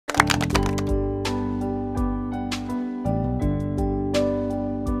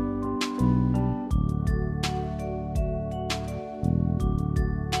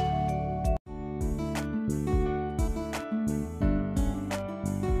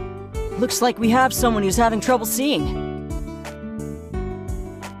Looks like we have someone who's having trouble seeing.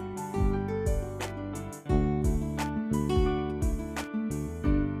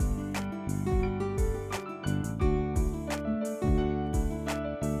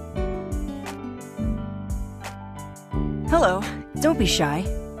 Hello. Don't be shy.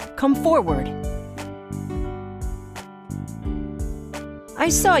 Come forward. I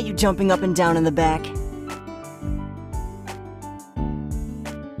saw you jumping up and down in the back.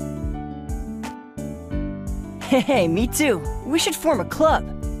 Hey, me too. We should form a club.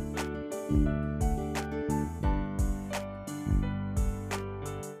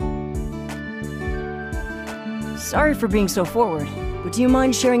 Sorry for being so forward, but do you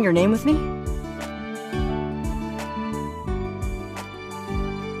mind sharing your name with me?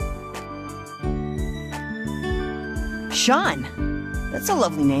 Sean! That's a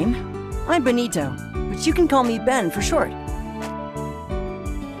lovely name. I'm Benito, but you can call me Ben for short.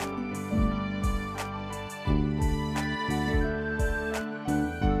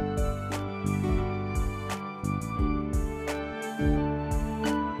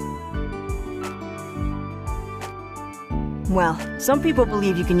 Well, some people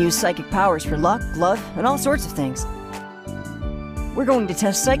believe you can use psychic powers for luck, love, and all sorts of things. We're going to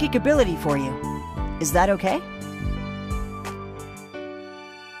test psychic ability for you. Is that okay?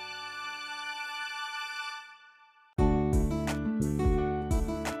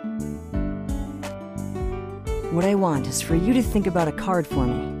 What I want is for you to think about a card for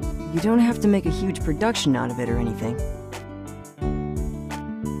me. You don't have to make a huge production out of it or anything.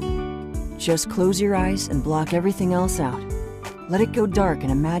 Just close your eyes and block everything else out. Let it go dark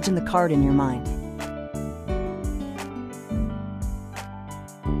and imagine the card in your mind.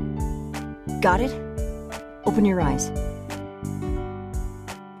 Got it? Open your eyes.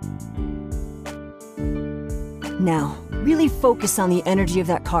 Now, really focus on the energy of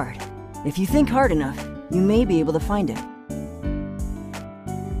that card. If you think hard enough, you may be able to find it.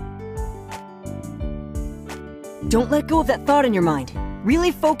 Don't let go of that thought in your mind.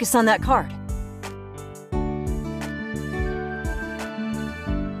 Really focus on that card.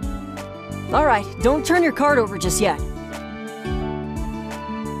 Alright, don't turn your card over just yet.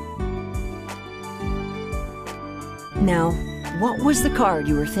 Now, what was the card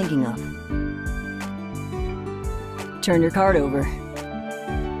you were thinking of? Turn your card over.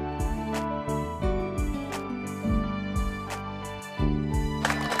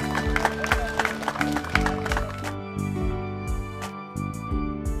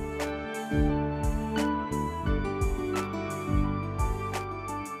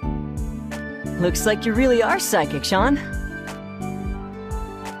 Looks like you really are psychic, Sean.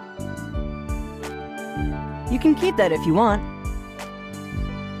 You can keep that if you want.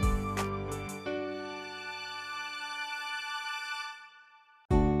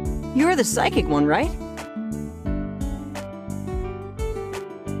 You're the psychic one, right?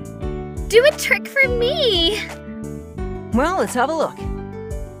 Do a trick for me! Well, let's have a look.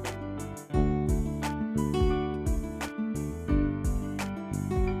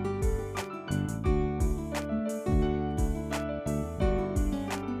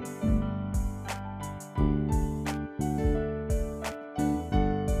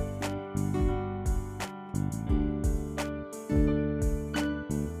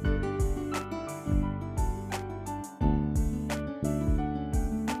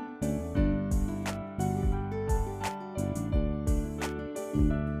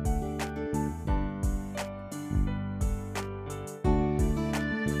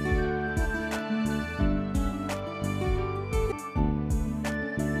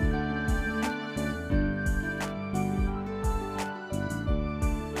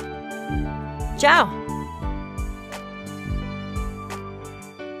 Ciao!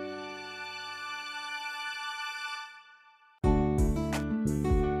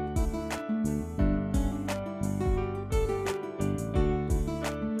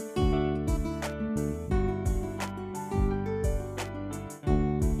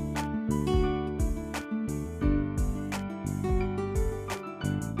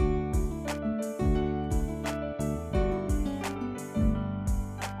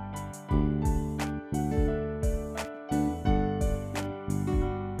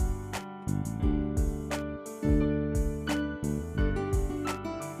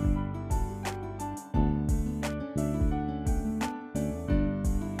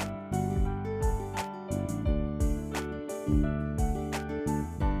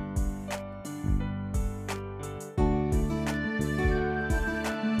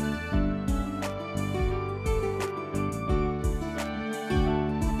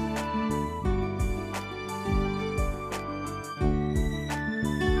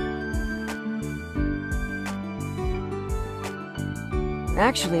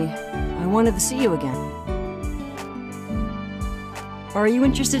 Actually, I wanted to see you again. Are you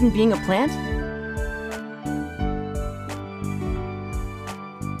interested in being a plant?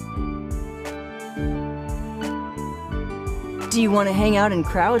 Do you want to hang out in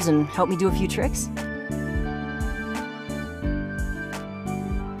crowds and help me do a few tricks?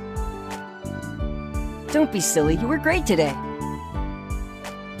 Don't be silly, you were great today.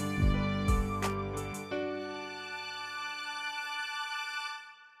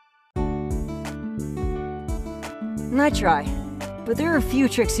 I try, but there are a few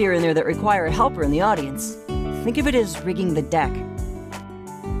tricks here and there that require a helper in the audience. Think of it as rigging the deck.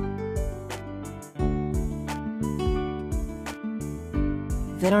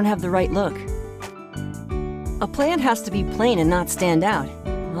 They don't have the right look. A plant has to be plain and not stand out,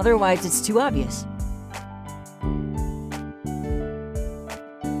 otherwise it's too obvious.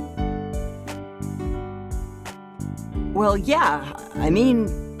 Well, yeah, I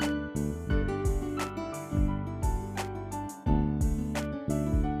mean...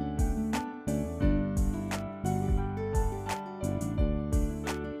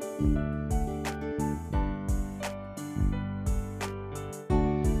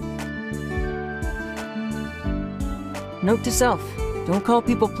 Note to self, don't call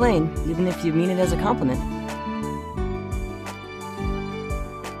people plain, even if you mean it as a compliment.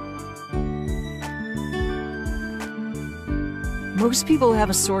 Most people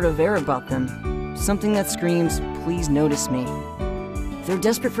have a sort of air about them, something that screams, "Please notice me." They're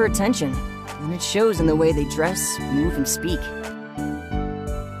desperate for attention, and it shows in the way they dress, move, and speak.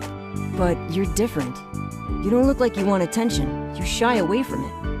 But you're different. You don't look like you want attention, you shy away from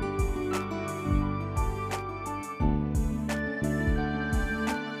it.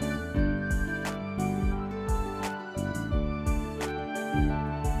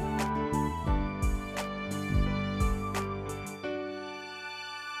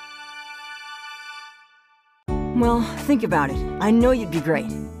 Well, think about it. I know you'd be great.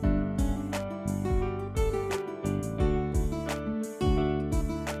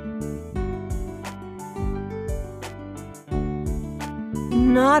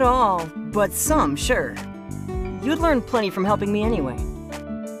 Not all, but some, sure. You'd learn plenty from helping me anyway.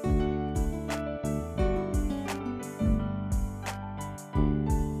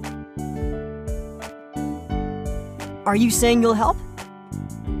 Are you saying you'll help?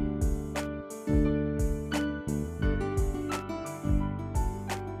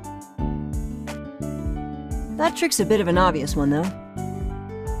 That trick's a bit of an obvious one, though.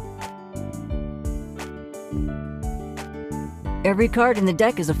 Every card in the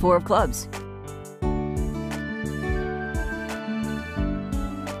deck is a 4 of clubs.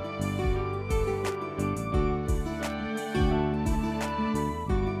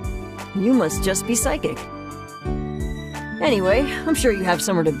 You must just be psychic. Anyway, I'm sure you have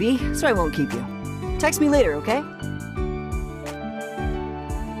somewhere to be, so I won't keep you. Text me later, okay?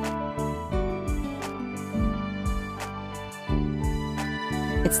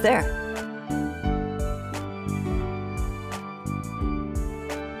 It's there.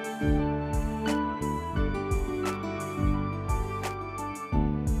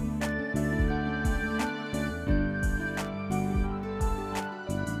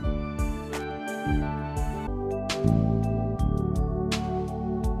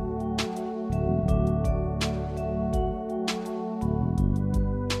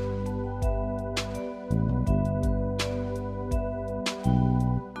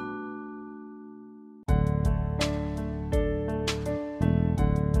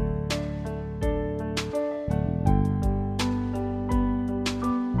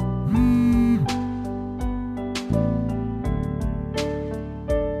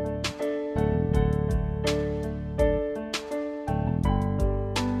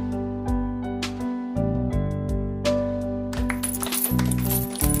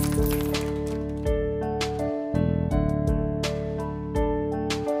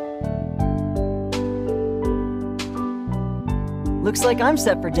 Looks like I'm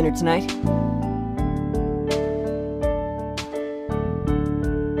set for dinner tonight.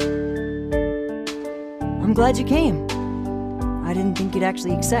 I'm glad you came. I didn't think you'd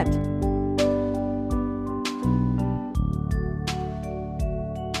actually accept.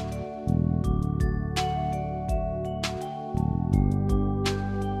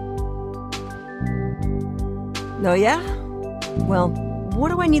 Oh yeah? Well, what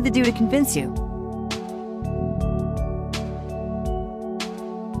do I need to do to convince you?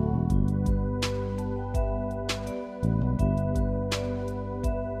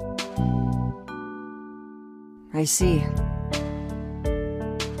 I see.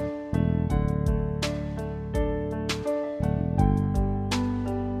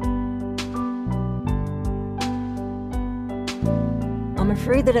 I'm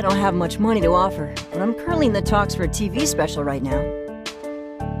afraid that I don't have much money to offer, but I'm currently in the talks for a TV special right now.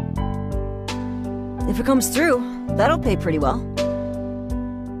 If it comes through, that'll pay pretty well.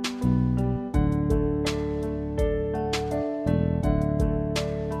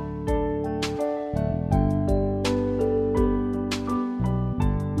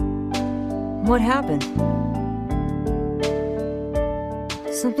 What happened?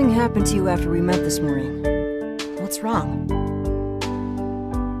 Something happened to you after we met this morning. What's wrong?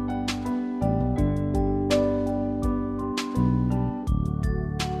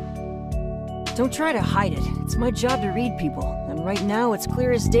 Don't try to hide it. It's my job to read people, and right now it's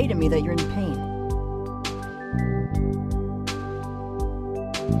clear as day to me that you're in pain.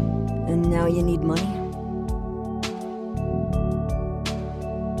 And now you need money?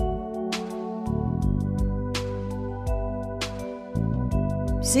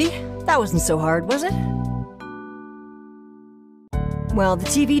 See? That wasn't so hard, was it? Well, the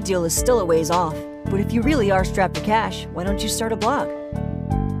TV deal is still a ways off, but if you really are strapped to cash, why don't you start a blog?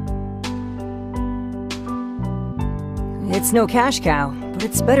 It's no cash cow, but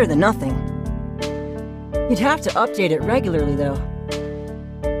it's better than nothing. You'd have to update it regularly, though.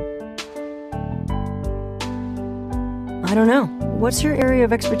 I don't know. What's your area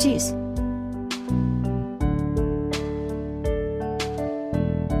of expertise?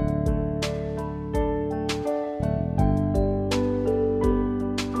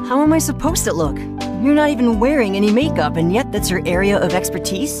 How am I supposed to look? You're not even wearing any makeup, and yet that's your area of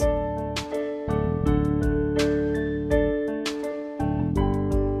expertise?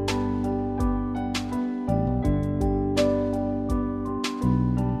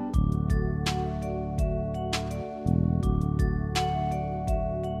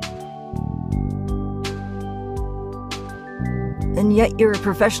 And yet you're a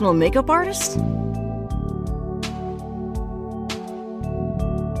professional makeup artist?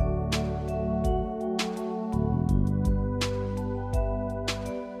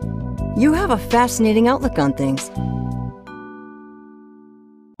 You have a fascinating outlook on things.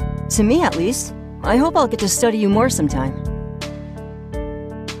 To me, at least. I hope I'll get to study you more sometime.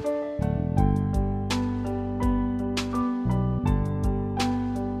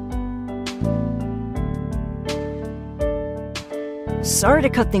 Sorry to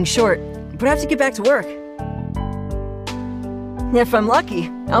cut things short, but I have to get back to work. If I'm lucky,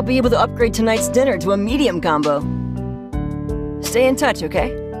 I'll be able to upgrade tonight's dinner to a medium combo. Stay in touch,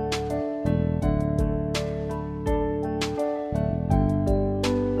 okay?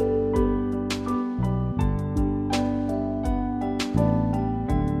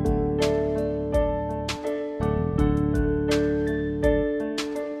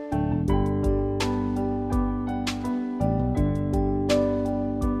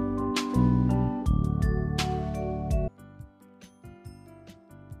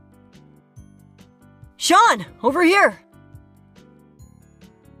 Sean! Over here!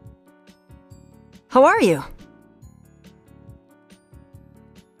 How are you?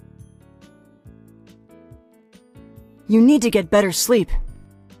 You need to get better sleep.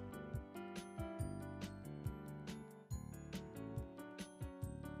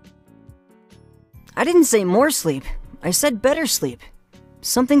 I didn't say more sleep. I said better sleep.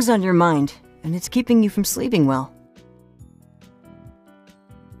 Something's on your mind, and it's keeping you from sleeping well.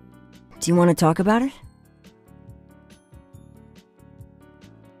 Do you want to talk about it?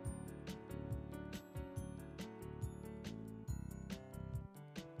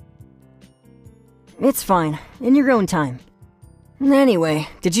 It's fine. In your own time. Anyway,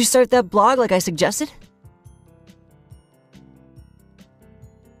 did you start that blog like I suggested?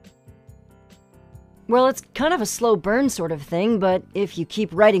 Well, it's kind of a slow burn sort of thing, but if you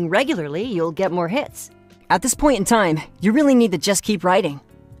keep writing regularly, you'll get more hits. At this point in time, you really need to just keep writing.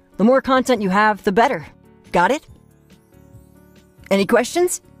 The more content you have, the better. Got it? Any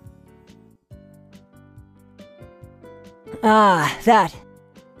questions? Ah, that.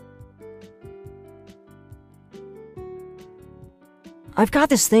 I've got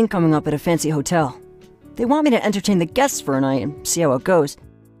this thing coming up at a fancy hotel. They want me to entertain the guests for a night and see how it goes.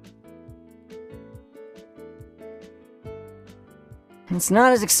 It's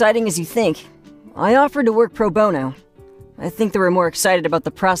not as exciting as you think. I offered to work pro bono. I think they were more excited about the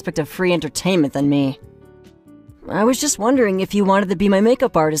prospect of free entertainment than me. I was just wondering if you wanted to be my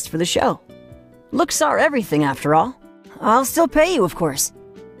makeup artist for the show. Looks are everything, after all. I'll still pay you, of course.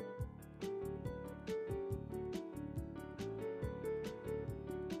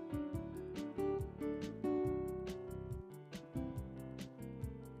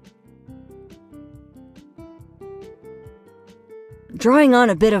 Drawing on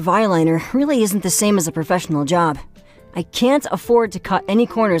a bit of eyeliner really isn't the same as a professional job. I can't afford to cut any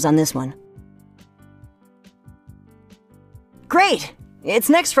corners on this one. Great! It's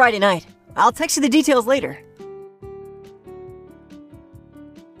next Friday night. I'll text you the details later.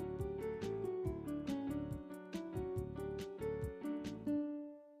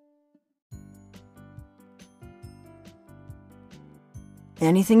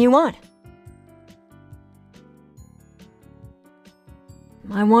 Anything you want.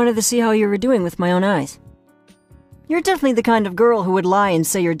 I wanted to see how you were doing with my own eyes. You're definitely the kind of girl who would lie and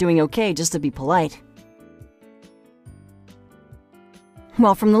say you're doing okay just to be polite.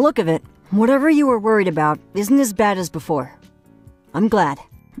 Well, from the look of it, whatever you were worried about isn't as bad as before. I'm glad.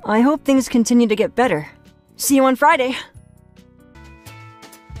 I hope things continue to get better. See you on Friday.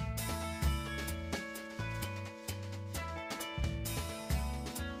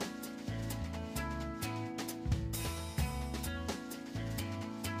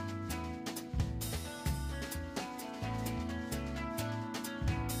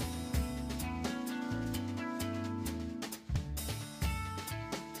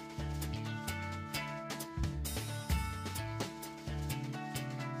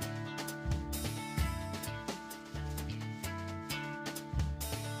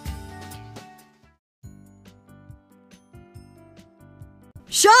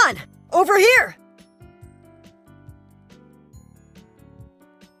 Sean! Over here!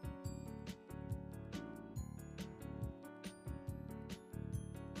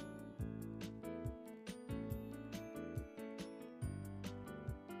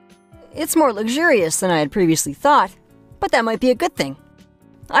 It's more luxurious than I had previously thought, but that might be a good thing.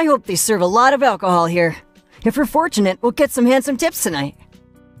 I hope they serve a lot of alcohol here. If we're fortunate, we'll get some handsome tips tonight.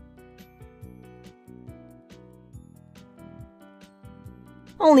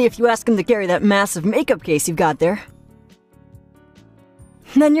 Only if you ask him to carry that massive makeup case you've got there.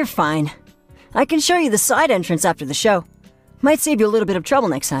 Then you're fine. I can show you the side entrance after the show. Might save you a little bit of trouble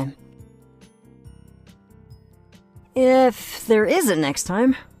next time. If there is a next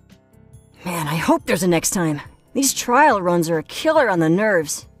time. Man, I hope there's a next time. These trial runs are a killer on the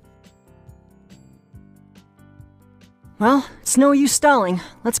nerves. Well, it's no use stalling.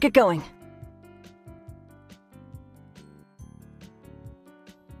 Let's get going.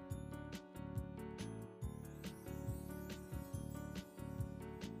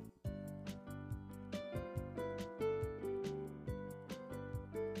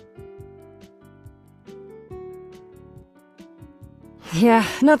 Yeah,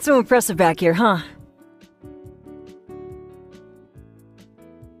 not so impressive back here, huh?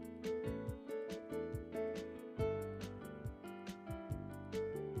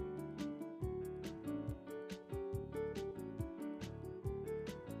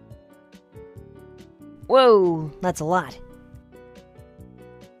 Whoa, that's a lot.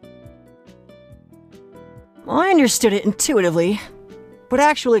 I understood it intuitively, but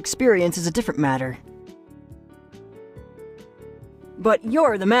actual experience is a different matter. But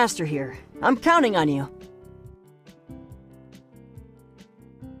you're the master here. I'm counting on you.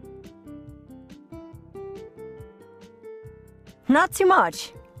 Not too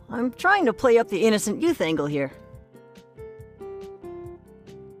much. I'm trying to play up the innocent youth angle here.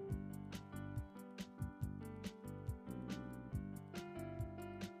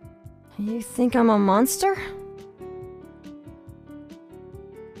 You think I'm a monster?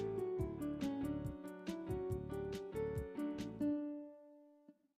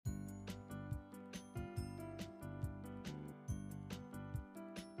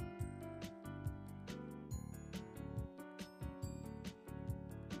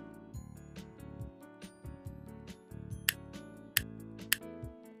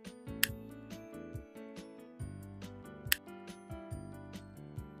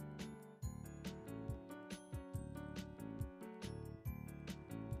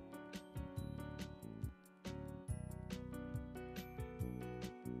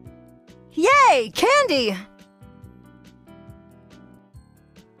 Yay! Candy!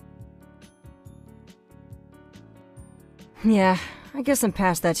 Yeah, I guess I'm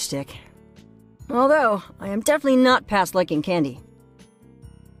past that shtick. Although, I am definitely not past liking candy.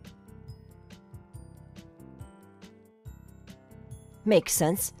 Makes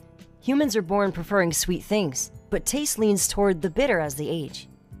sense. Humans are born preferring sweet things, but taste leans toward the bitter as they age.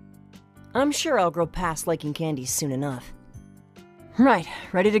 I'm sure I'll grow past liking candy soon enough. Right,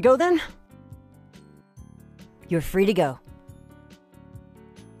 ready to go then? You're free to go.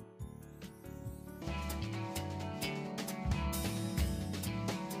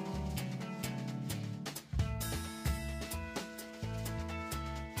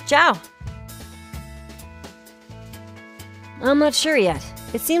 Ciao! I'm not sure yet.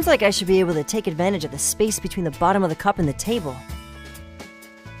 It seems like I should be able to take advantage of the space between the bottom of the cup and the table.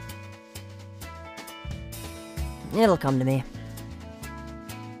 It'll come to me.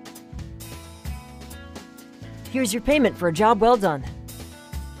 Here's your payment for a job well done.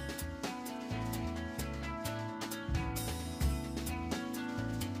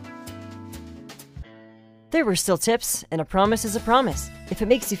 There were still tips, and a promise is a promise. If it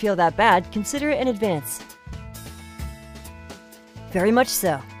makes you feel that bad, consider it in advance. Very much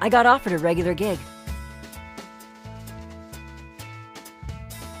so. I got offered a regular gig.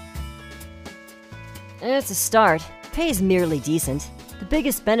 It's a start. Pay is merely decent. The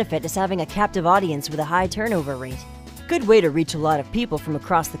biggest benefit is having a captive audience with a high turnover rate. Good way to reach a lot of people from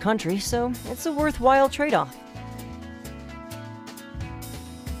across the country, so it's a worthwhile trade-off.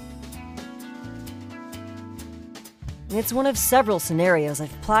 It's one of several scenarios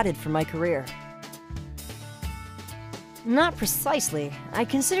I've plotted for my career. Not precisely. I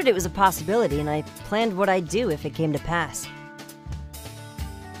considered it was a possibility, and I planned what I'd do if it came to pass.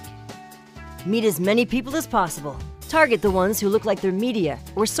 Meet as many people as possible. Target the ones who look like they're media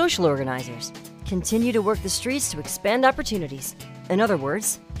or social organizers. Continue to work the streets to expand opportunities. In other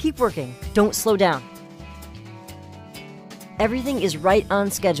words, keep working. Don't slow down. Everything is right on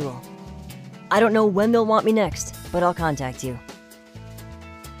schedule. I don't know when they'll want me next, but I'll contact you.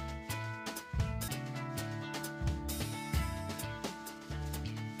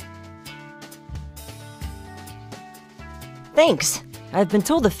 Thanks. I've been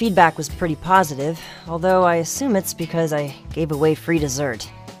told the feedback was pretty positive, although I assume it's because I gave away free dessert.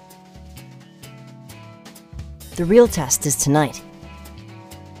 The real test is tonight.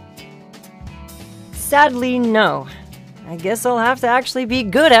 Sadly, no. I guess I'll have to actually be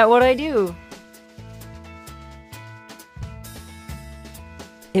good at what I do.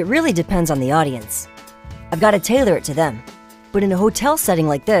 It really depends on the audience. I've got to tailor it to them. But in a hotel setting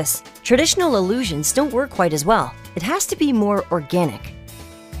like this, traditional illusions don't work quite as well. It has to be more organic.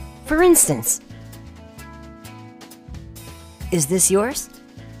 For instance, is this yours?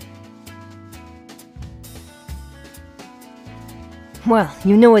 Well,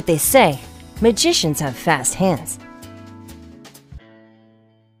 you know what they say. Magicians have fast hands.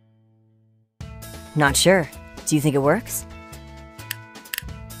 Not sure. Do you think it works?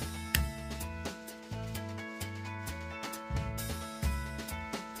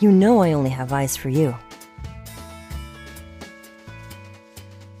 You know I only have eyes for you.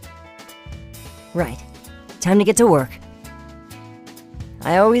 Right. Time to get to work.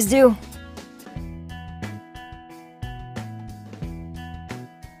 I always do.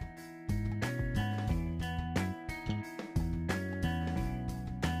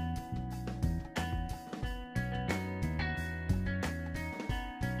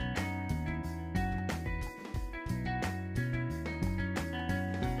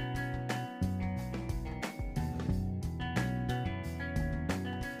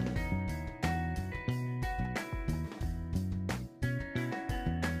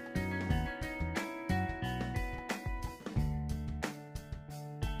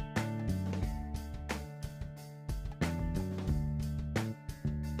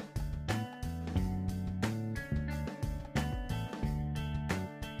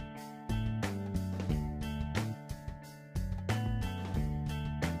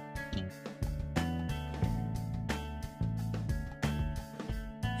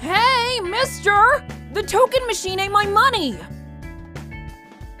 Hey, mister! The token machine ate my money!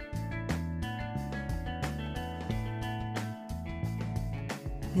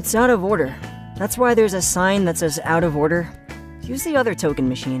 It's out of order. That's why there's a sign that says out of order. Use the other token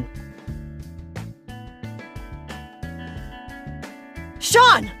machine.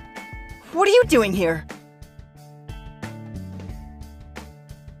 Sean! What are you doing here?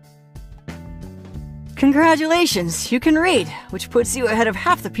 Congratulations, you can read, which puts you ahead of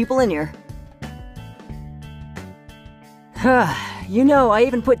half the people in here. You know, I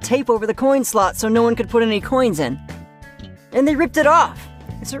even put tape over the coin slot so no one could put any coins in. And they ripped it off.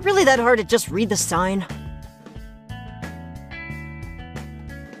 Is it really that hard to just read the sign?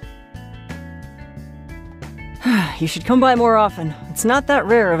 You should come by more often. It's not that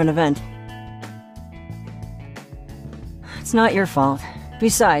rare of an event. It's not your fault.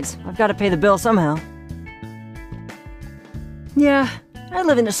 Besides, I've got to pay the bill somehow. Yeah, I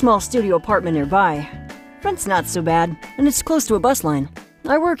live in a small studio apartment nearby. Rent's not so bad, and it's close to a bus line.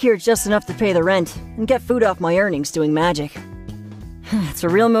 I work here just enough to pay the rent, and get food off my earnings doing magic. It's a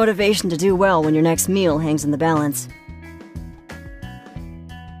real motivation to do well when your next meal hangs in the balance.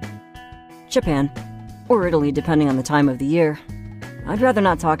 Japan. Or Italy, depending on the time of the year. I'd rather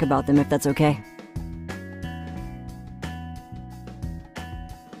not talk about them if that's okay.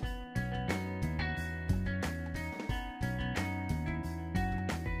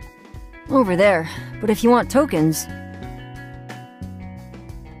 over there, but if you want tokens,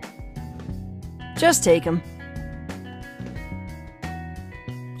 just take them.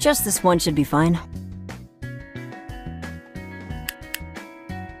 Just this one should be fine.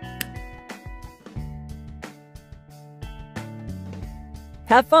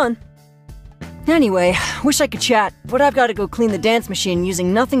 Have fun. Anyway, wish I could chat, but I've got to go clean the dance machine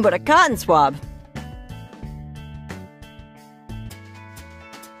using nothing but a cotton swab.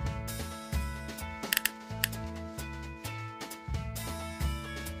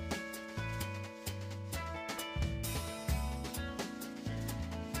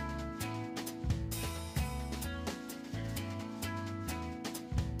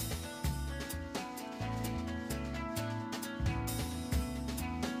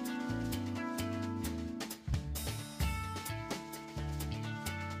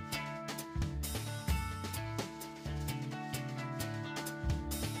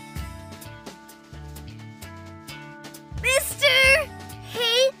 Mister!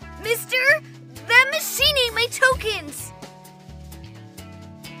 Hey, mister! That machine ate my tokens!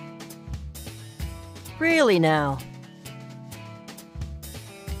 Really now?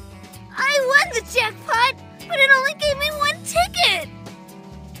 I won the jackpot, but it only gave me one ticket!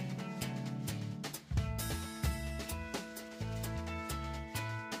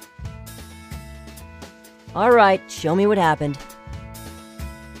 Alright, show me what happened.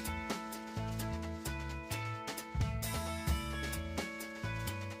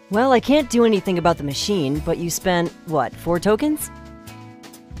 Well, I can't do anything about the machine, but you spent, what, 4 tokens?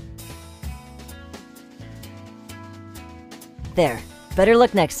 There. Better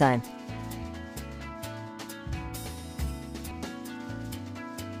luck next time.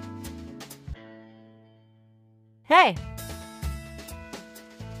 Hey!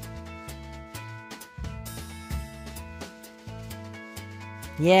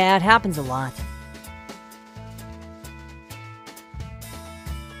 Yeah, it happens a lot.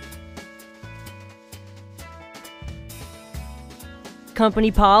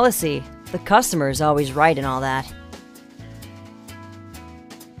 Company policy. The customer's always right and all that.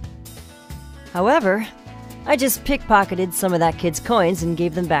 However, I just pickpocketed some of that kid's coins and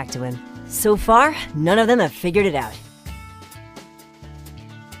gave them back to him. So far, none of them have figured it out.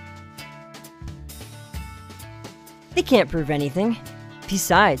 They can't prove anything.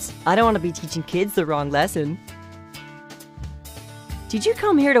 Besides, I don't want to be teaching kids the wrong lesson. Did you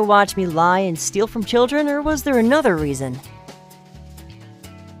come here to watch me lie and steal from children, or was there another reason?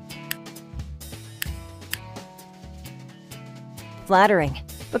 Flattering,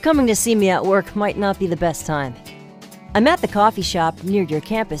 but coming to see me at work might not be the best time. I'm at the coffee shop near your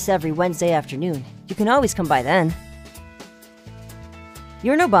campus every Wednesday afternoon. You can always come by then.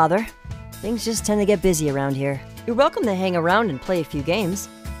 You're no bother. Things just tend to get busy around here. You're welcome to hang around and play a few games.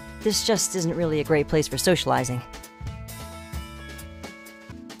 This just isn't really a great place for socializing.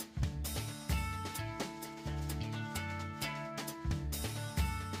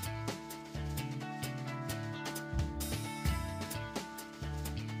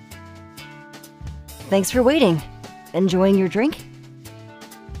 Thanks for waiting. Enjoying your drink?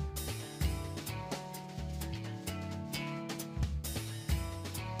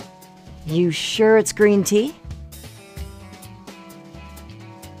 You sure it's green tea?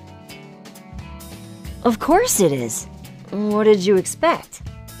 Of course it is. What did you expect?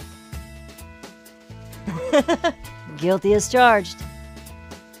 Guilty as charged.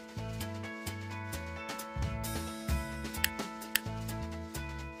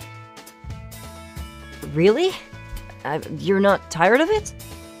 Really? You're not tired of it?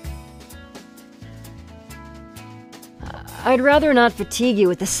 I'd rather not fatigue you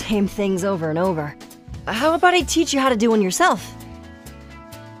with the same things over and over. How about I teach you how to do one yourself?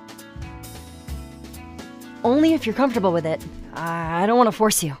 Only if you're comfortable with it. I don't want to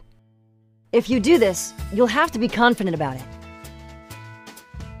force you. If you do this, you'll have to be confident about it.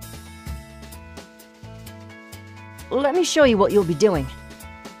 Let me show you what you'll be doing.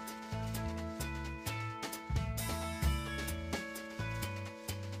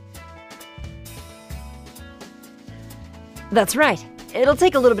 That's right. It'll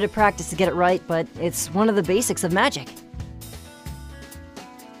take a little bit of practice to get it right, but it's one of the basics of magic.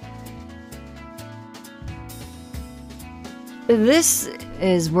 This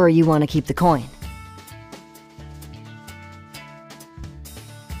is where you want to keep the coin.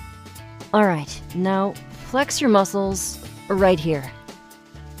 Alright, now flex your muscles right here.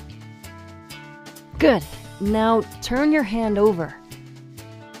 Good. Now turn your hand over.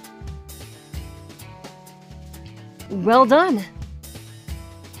 Well done!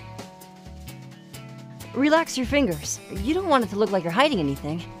 Relax your fingers. You don't want it to look like you're hiding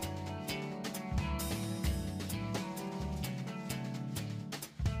anything.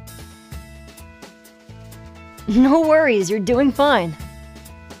 No worries, you're doing fine.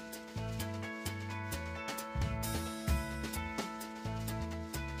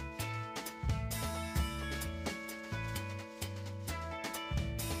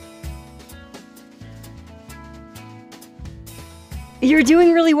 You're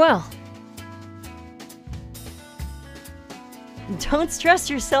doing really well. Don't stress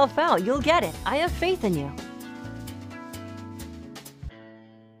yourself out, you'll get it. I have faith in you.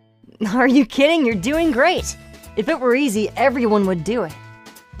 Are you kidding? You're doing great. If it were easy, everyone would do it.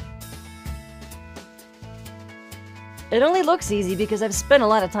 It only looks easy because I've spent a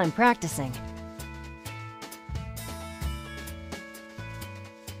lot of time practicing.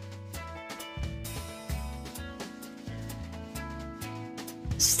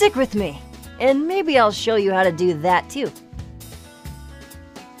 Stick with me, and maybe I'll show you how to do that too.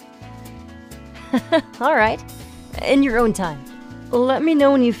 Alright, in your own time. Let me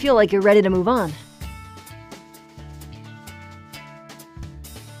know when you feel like you're ready to move on.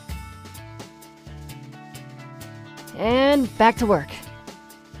 And back to work.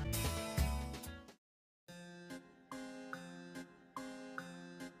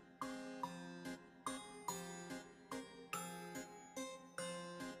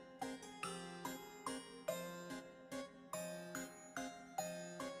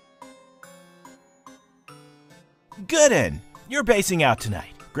 Goodin'! You're basing out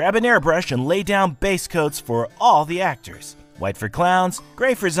tonight. Grab an airbrush and lay down base coats for all the actors. White for clowns,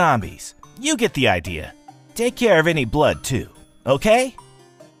 gray for zombies. You get the idea. Take care of any blood too, okay?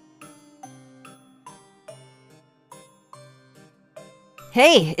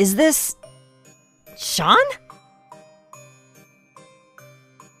 Hey, is this... Sean?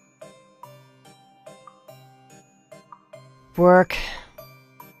 Work.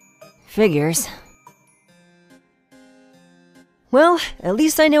 Figures. Well, at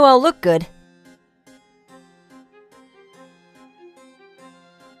least I know I'll look good.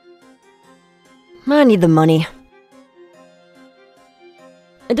 I need the money.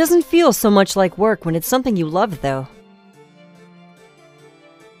 It doesn't feel so much like work when it's something you love, though.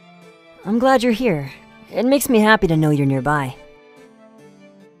 I'm glad you're here. It makes me happy to know you're nearby.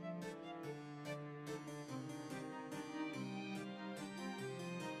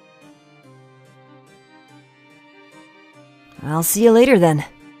 I'll see you later then.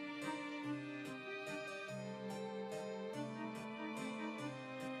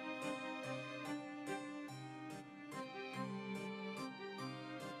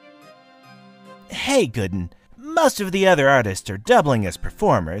 Hey, Goodin, most of the other artists are doubling as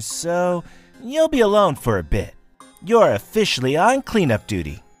performers, so you'll be alone for a bit. You're officially on cleanup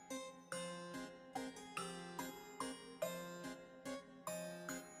duty.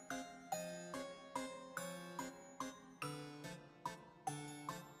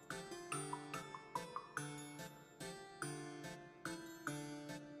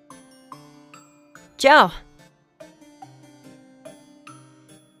 Ciao.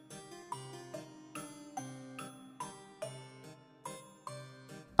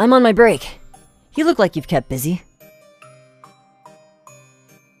 I'm on my break. You look like you've kept busy.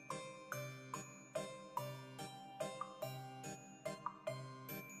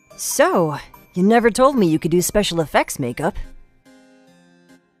 So, you never told me you could do special effects makeup.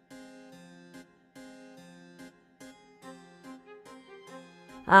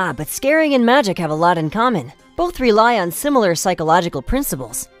 Ah, but scaring and magic have a lot in common. Both rely on similar psychological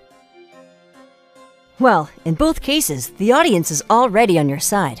principles. Well, in both cases, the audience is already on your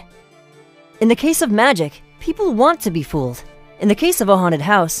side. In the case of magic, people want to be fooled. In the case of a haunted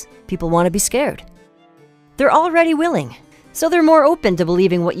house, people want to be scared. They're already willing, so they're more open to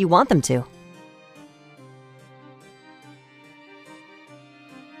believing what you want them to.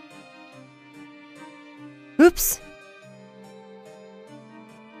 Oops.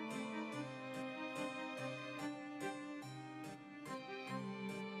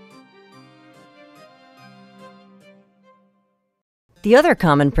 The other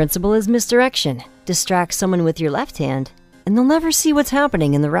common principle is misdirection. Distract someone with your left hand, and they'll never see what's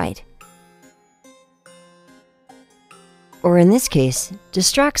happening in the right. Or in this case,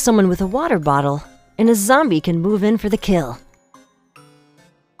 distract someone with a water bottle, and a zombie can move in for the kill.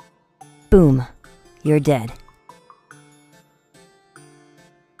 Boom. You're dead.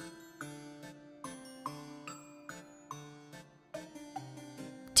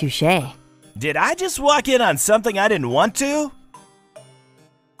 Touché. Did I just walk in on something I didn't want to?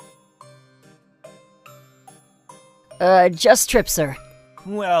 Just trip, sir.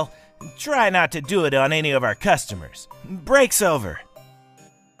 Well, try not to do it on any of our customers. Break's over.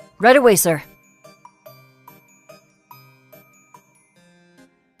 Right away, sir.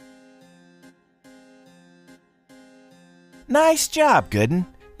 Nice job, Gooden.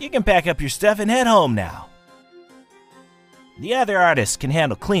 You can pack up your stuff and head home now. The other artists can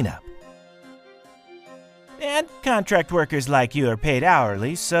handle cleanup. And contract workers like you are paid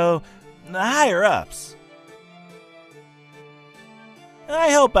hourly, so the higher-ups.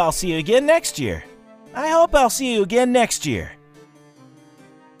 I hope I'll see you again next year.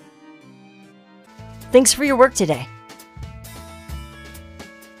 Thanks for your work today.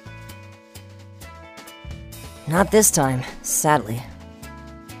 Not this time, sadly.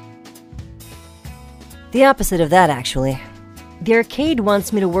 The opposite of that, actually. The arcade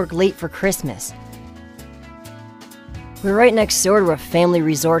wants me to work late for Christmas. We're right next door to a family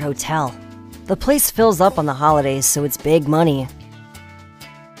resort hotel. The place fills up on the holidays, so it's big money.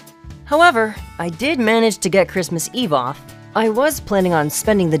 However, I did manage to get Christmas Eve off. I was planning on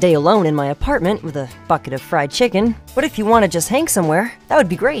spending the day alone in my apartment with a bucket of fried chicken, but if you want to just hang somewhere, that would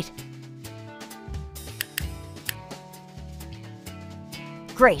be great.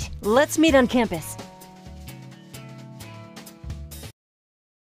 Great, let's meet on campus.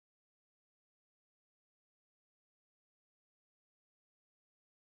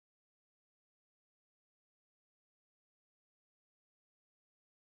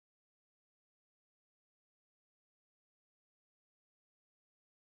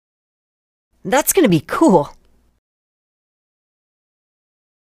 That's gonna be cool.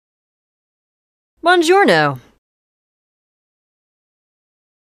 Buongiorno.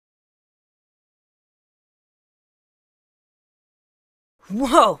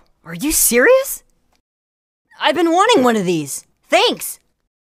 Whoa, are you serious? I've been wanting one of these. Thanks!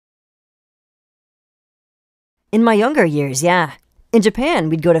 In my younger years, yeah. In Japan,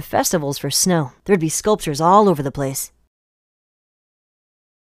 we'd go to festivals for snow. There'd be sculptures all over the place.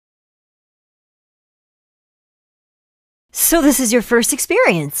 So this is your first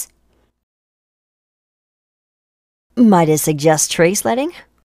experience? Might I suggest tray sledding?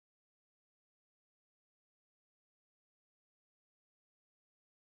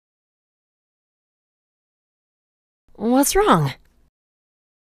 What's wrong?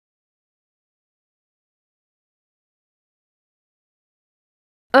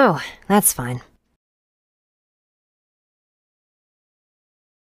 Oh, that's fine.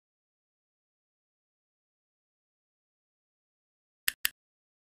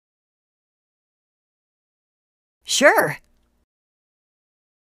 Sure.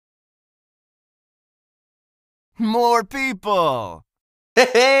 More people!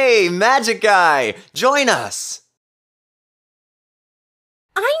 Hey, Magic Guy! Join us!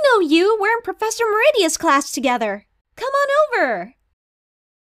 I know you. We're in Professor Meridia's class together. Come on over.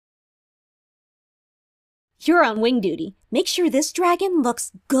 You're on wing duty. Make sure this dragon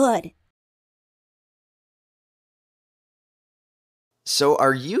looks good. So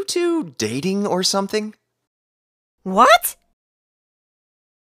are you two dating or something? What?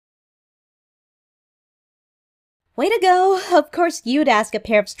 Way to go. Of course you'd ask a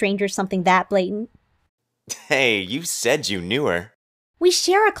pair of strangers something that blatant. Hey, you said you knew her. We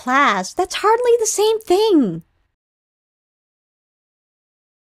share a class. That's hardly the same thing.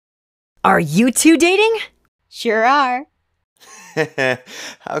 Are you two dating? Sure are.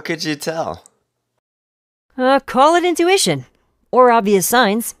 How could you tell? Call it intuition. Or obvious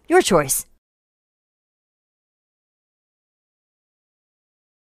signs. Your choice.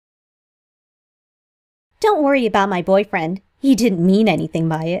 Don't worry about my boyfriend. He didn't mean anything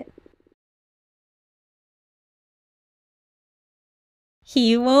by it.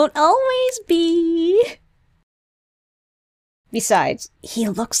 He won't always be. Besides, he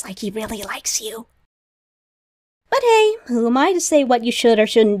looks like he really likes you. But hey, who am I to say what you should or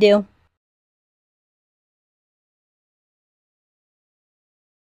shouldn't do?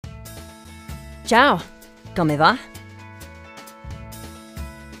 Ciao. Come va?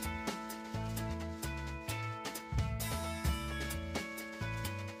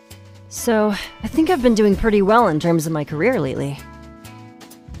 So, I think I've been doing pretty well in terms of my career lately.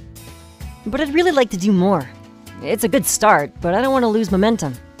 But I'd really like to do more. It's a good start, but I don't want to lose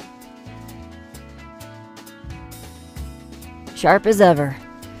momentum. Sharp as ever.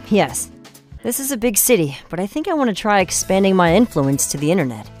 Yes, this is a big city, but I think I want to try expanding my influence to the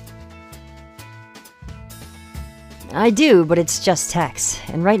internet. I do, but it's just text,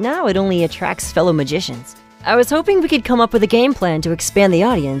 and right now it only attracts fellow magicians. I was hoping we could come up with a game plan to expand the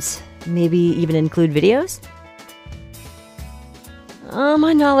audience, maybe even include videos?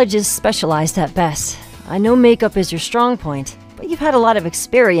 My knowledge is specialized at best. I know makeup is your strong point, but you've had a lot of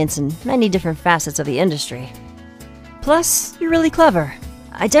experience in many different facets of the industry. Plus, you're really clever.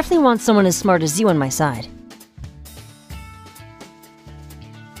 I definitely want someone as smart as you on my side.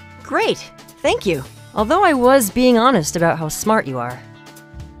 Great, thank you. Although I was being honest about how smart you are.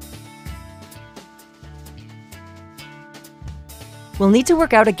 We'll need to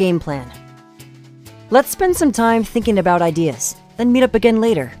work out a game plan. Let's spend some time thinking about ideas, then meet up again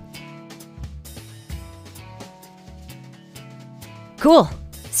later. Cool.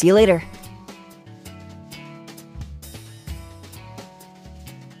 See you later.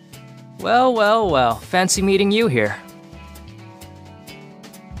 Well, well, well. Fancy meeting you here.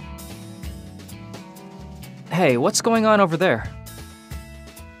 Hey, what's going on over there?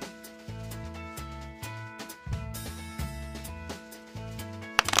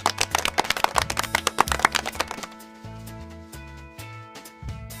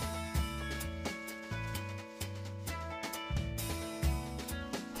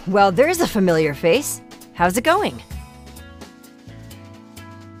 Well, there's a familiar face. How's it going?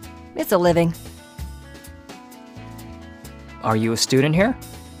 It's a living. Are you a student here?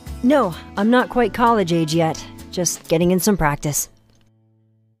 No, I'm not quite college age yet. Just getting in some practice.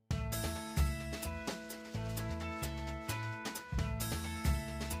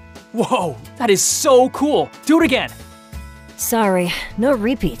 Whoa, that is so cool! Do it again! Sorry, no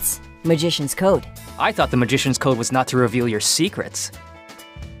repeats. Magician's code. I thought the Magician's Code was not to reveal your secrets.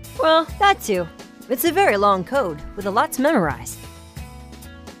 Well, that too. It's a very long code, with a lot to memorize.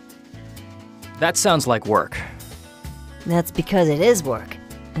 That sounds like work. That's because it is work.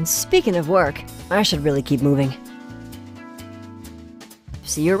 And speaking of work, I should really keep moving.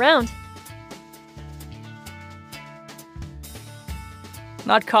 See you around.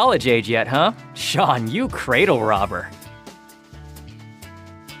 Not college age yet, huh? Sean, you cradle robber.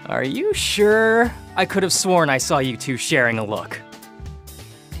 Are you sure? I could have sworn I saw you two sharing a look.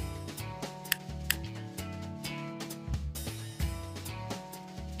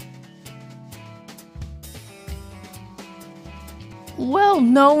 Well,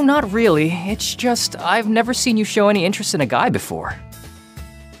 no, not really. It's just, I've never seen you show any interest in a guy before.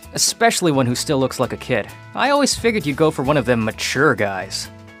 Especially one who still looks like a kid. I always figured you'd go for one of them mature guys.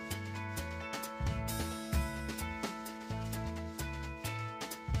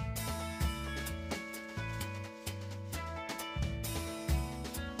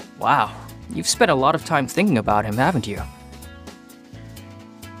 Wow, you've spent a lot of time thinking about him, haven't you?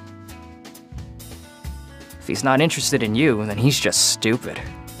 If he's not interested in you, then he's just stupid.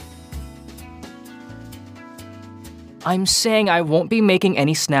 I'm saying I won't be making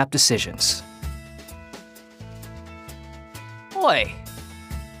any snap decisions. Oi!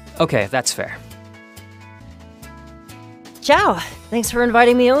 Okay, that's fair. Ciao! Thanks for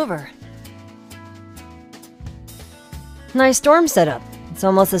inviting me over. Nice dorm setup. It's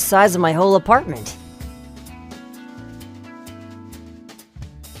almost the size of my whole apartment.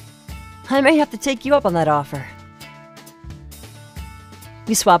 I may have to take you up on that offer.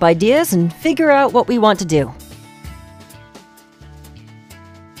 We swap ideas and figure out what we want to do.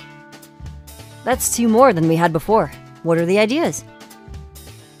 That's two more than we had before. What are the ideas?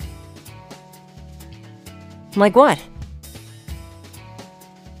 Like what?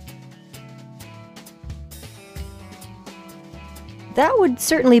 That would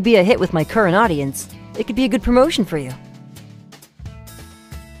certainly be a hit with my current audience. It could be a good promotion for you.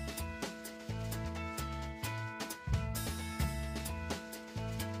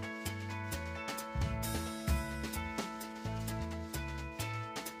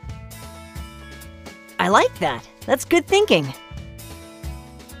 I like that. That's good thinking.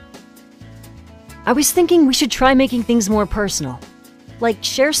 I was thinking we should try making things more personal. Like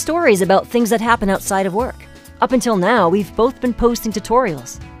share stories about things that happen outside of work. Up until now, we've both been posting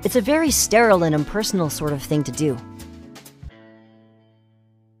tutorials. It's a very sterile and impersonal sort of thing to do.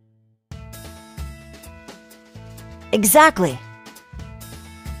 Exactly.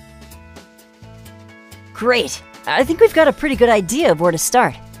 Great. I think we've got a pretty good idea of where to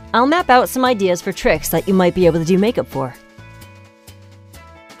start. I'll map out some ideas for tricks that you might be able to do makeup for.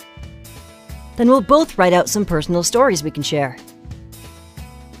 Then we'll both write out some personal stories we can share.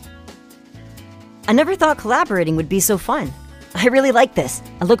 I never thought collaborating would be so fun. I really like this.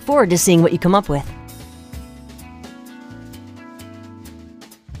 I look forward to seeing what you come up with.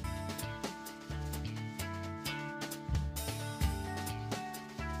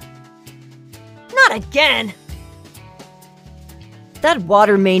 Not again! That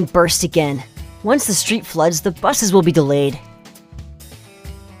water main burst again. Once the street floods, the buses will be delayed.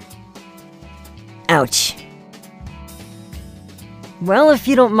 Ouch. Well, if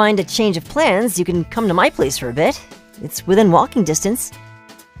you don't mind a change of plans, you can come to my place for a bit. It's within walking distance.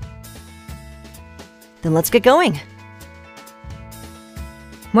 Then let's get going.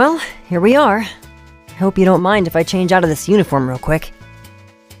 Well, here we are. I hope you don't mind if I change out of this uniform real quick.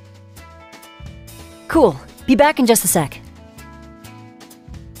 Cool. Be back in just a sec.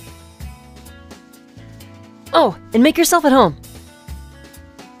 Oh, and make yourself at home.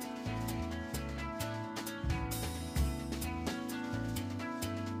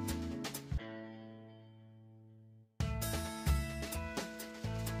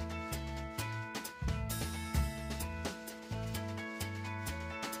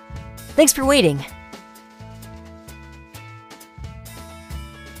 Thanks for waiting.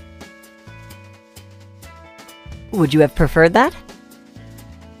 Would you have preferred that?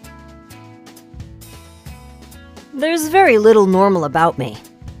 There's very little normal about me.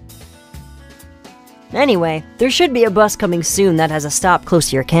 Anyway, there should be a bus coming soon that has a stop close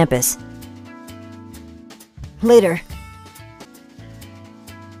to your campus. Later.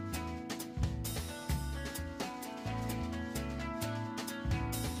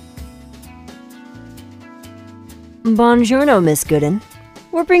 Buongiorno, Miss Gooden.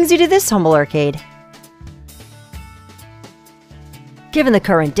 What brings you to this humble arcade? Given the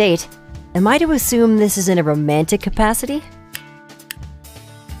current date, am I to assume this is in a romantic capacity?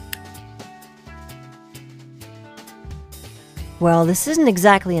 Well, this isn't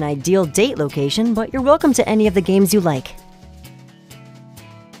exactly an ideal date location, but you're welcome to any of the games you like.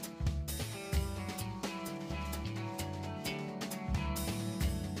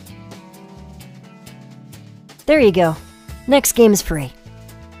 There you go. Next game is free.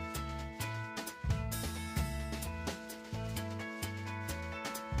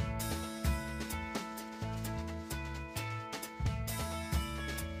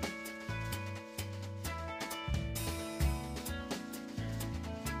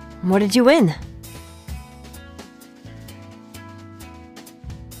 What did you win?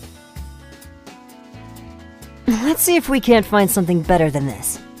 Let's see if we can't find something better than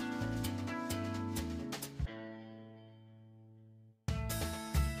this.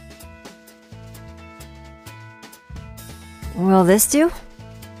 Will this do?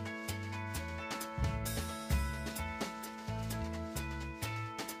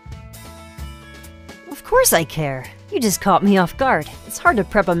 Of course I care. You just caught me off guard. It's hard to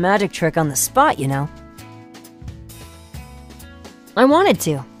prep a magic trick on the spot, you know. I wanted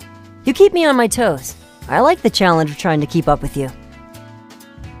to. You keep me on my toes. I like the challenge of trying to keep up with you.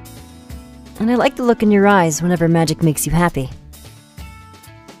 And I like the look in your eyes whenever magic makes you happy.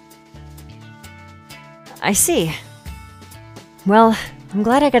 I see. Well, I'm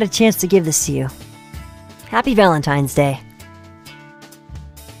glad I got a chance to give this to you. Happy Valentine's Day.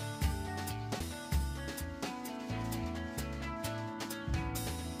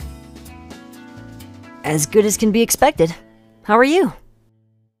 As good as can be expected. How are you?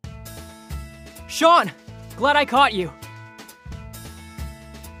 Sean! Glad I caught you.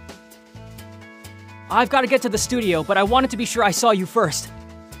 I've got to get to the studio, but I wanted to be sure I saw you first.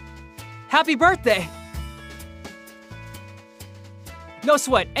 Happy birthday! No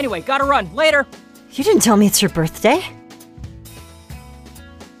sweat. Anyway, gotta run. Later! You didn't tell me it's your birthday.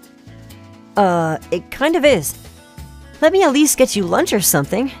 It kind of is. Let me at least get you lunch or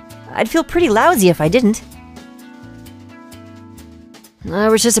something. I'd feel pretty lousy if I didn't. I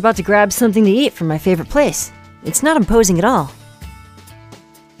was just about to grab something to eat from my favorite place. It's not imposing at all.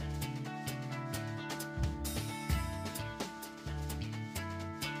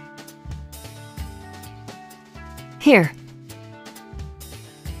 Here.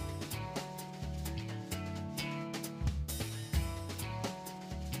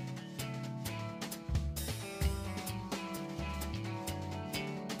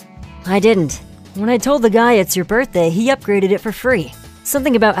 I didn't. When I told the guy it's your birthday, he upgraded it for free.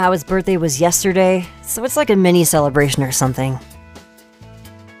 Something about how his birthday was yesterday, so it's like a mini celebration or something.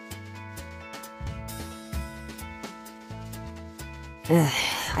 Ugh,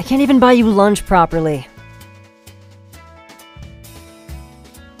 I can't even buy you lunch properly.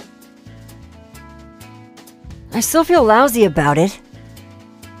 I still feel lousy about it.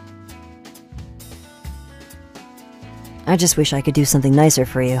 I just wish I could do something nicer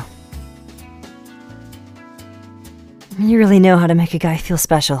for you. You really know how to make a guy feel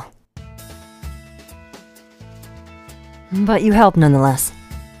special. But you help nonetheless.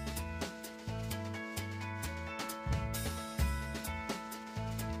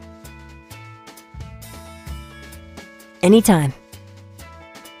 Anytime.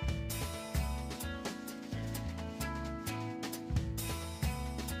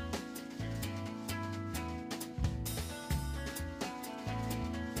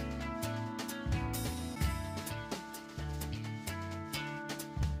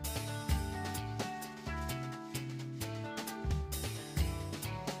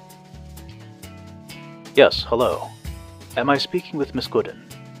 Yes, hello. Am I speaking with Miss Gooden?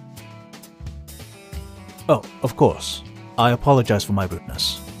 Oh, of course. I apologize for my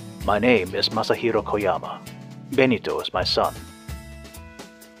rudeness. My name is Masahiro Koyama. Benito is my son.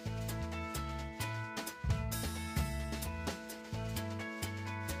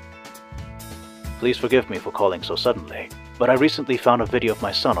 Please forgive me for calling so suddenly, but I recently found a video of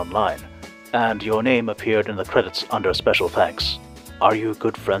my son online, and your name appeared in the credits under special thanks. Are you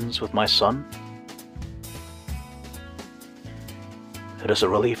good friends with my son? It is a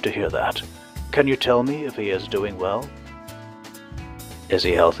relief to hear that. Can you tell me if he is doing well? Is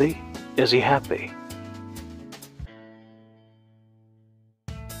he healthy? Is he happy?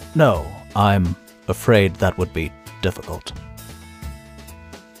 No, I'm afraid that would be difficult.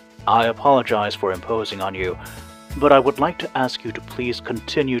 I apologize for imposing on you, but I would like to ask you to please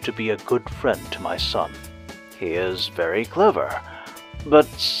continue to be a good friend to my son. He is very clever, but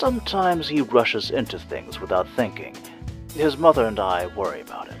sometimes he rushes into things without thinking. His mother and I worry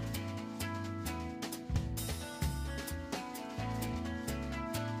about him.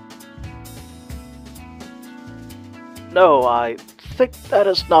 No, I think that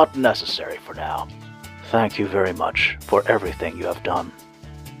is not necessary for now. Thank you very much for everything you have done.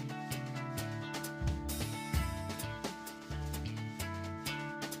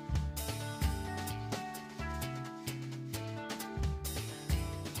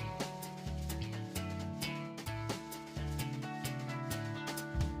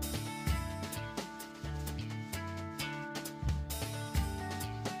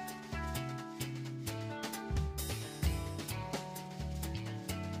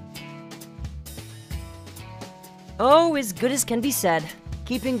 Oh, as good as can be said.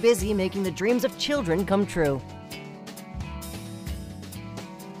 Keeping busy making the dreams of children come true.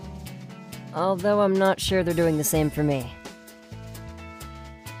 Although I'm not sure they're doing the same for me.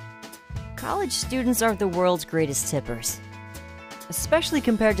 College students aren't the world's greatest tippers. Especially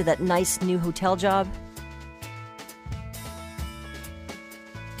compared to that nice new hotel job.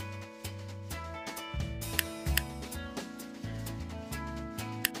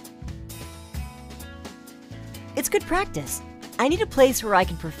 It's good practice. I need a place where I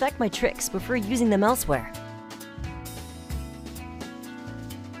can perfect my tricks before using them elsewhere.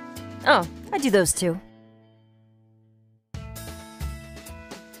 Oh, I do those too.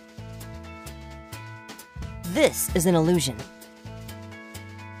 This is an illusion.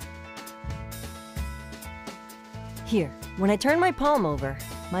 Here, when I turn my palm over,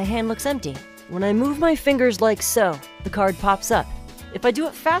 my hand looks empty. When I move my fingers like so, the card pops up. If I do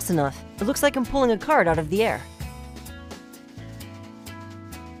it fast enough, it looks like I'm pulling a card out of the air.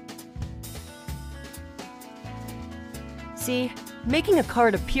 See, making a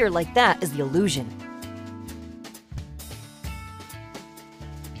card appear like that is the illusion.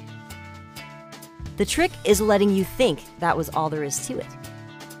 The trick is letting you think that was all there is to it.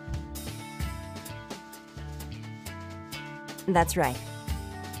 That's right.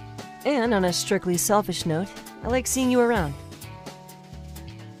 And on a strictly selfish note, I like seeing you around.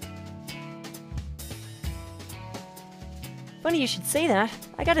 Funny you should say that.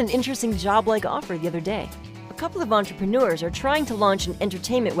 I got an interesting job-like offer the other day. A couple of entrepreneurs are trying to launch an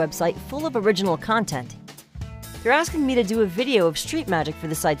entertainment website full of original content. They're asking me to do a video of street magic for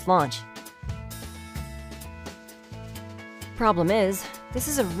the site's launch. Problem is, this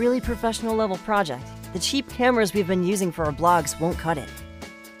is a really professional level project. The cheap cameras we've been using for our blogs won't cut it.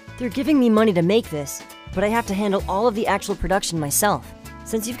 They're giving me money to make this, but I have to handle all of the actual production myself.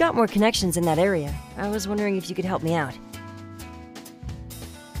 Since you've got more connections in that area, I was wondering if you could help me out.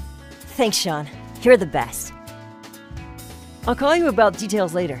 Thanks, Sean. You're the best. I'll call you about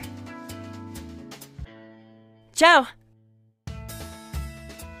details later. Ciao!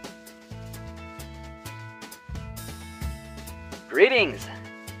 Greetings!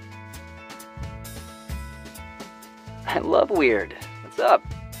 I love weird. What's up?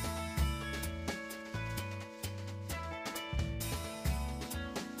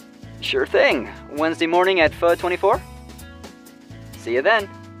 Sure thing. Wednesday morning at 24? See you then.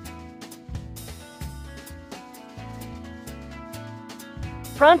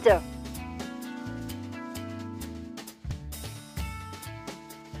 Pronto!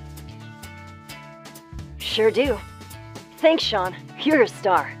 Sure do. Thanks, Sean. You're a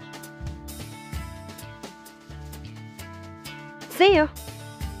star. See you.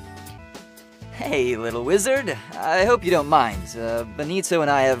 Hey, little wizard. I hope you don't mind. Benito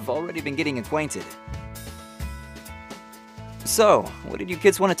and I have already been getting acquainted. So, what did you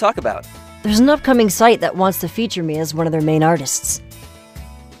kids want to talk about? There's an upcoming site that wants to feature me as one of their main artists.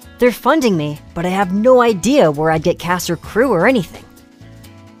 They're funding me, but I have no idea where I'd get cast or crew or anything.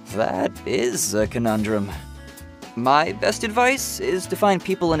 That is a conundrum. My best advice is to find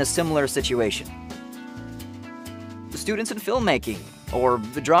people in a similar situation. students in filmmaking, or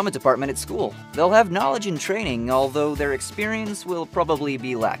the drama department at school. They'll have knowledge and training, although their experience will probably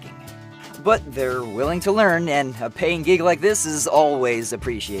be lacking. But they're willing to learn, and a paying gig like this is always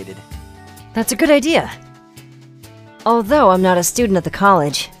appreciated. That's a good idea. Although I'm not a student at the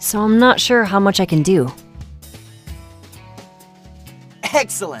college, so I'm not sure how much I can do.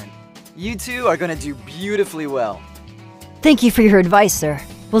 Excellent! You two are gonna do beautifully well. Thank you for your advice, sir.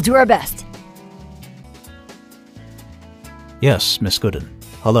 We'll do our best. Yes, Miss Gooden.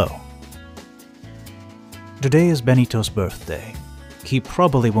 Hello. Today is Benito's birthday. He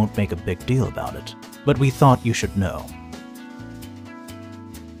probably won't make a big deal about it, but we thought you should know.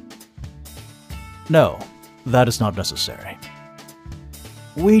 No, that is not necessary.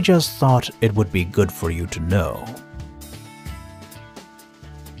 We just thought it would be good for you to know.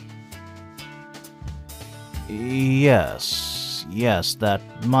 Yes, that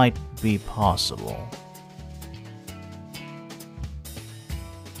might be possible.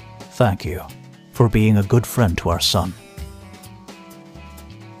 Thank you for being a good friend to our son.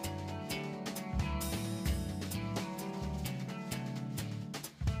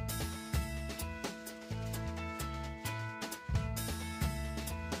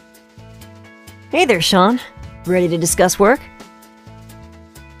 Hey there, Sean. Ready to discuss work?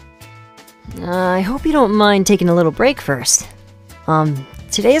 I hope you don't mind taking a little break first.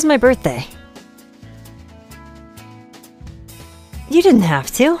 Today is my birthday. You didn't have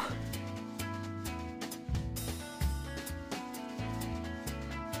to.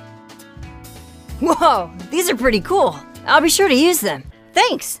 Whoa, these are pretty cool. I'll be sure to use them.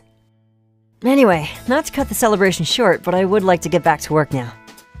 Thanks! Anyway, not to cut the celebration short, but I would like to get back to work now.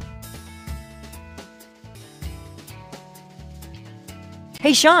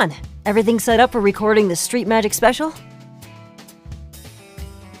 Hey Sean, everything set up for recording the Street Magic special?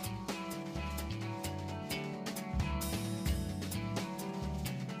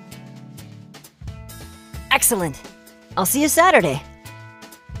 Excellent! I'll see you Saturday.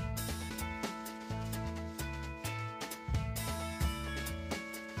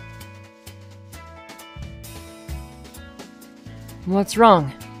 What's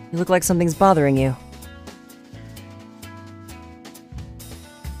wrong? You look like something's bothering you.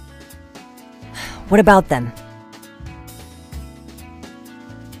 What about them?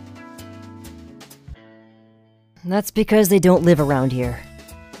 That's because they don't live around here.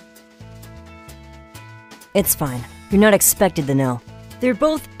 It's fine. You're not expected to know. They're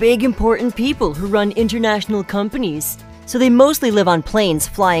both big, important people who run international companies, so they mostly live on planes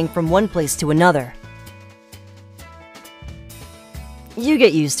flying from one place to another. You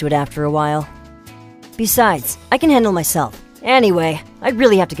get used to it after a while. Besides, I can handle myself. Anyway, I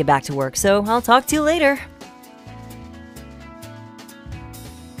really have to get back to work, so I'll talk to you later.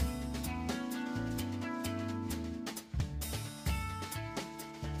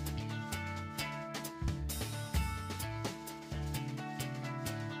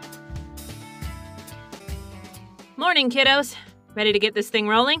 Morning, kiddos. Ready to get this thing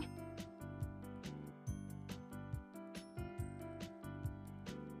rolling?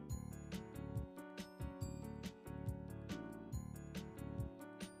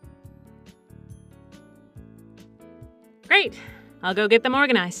 Great. I'll go get them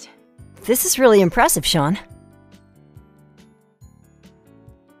organized. This is really impressive, Sean.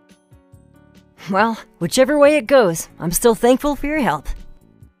 Well, whichever way it goes, I'm still thankful for your help.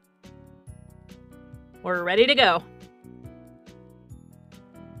 We're ready to go.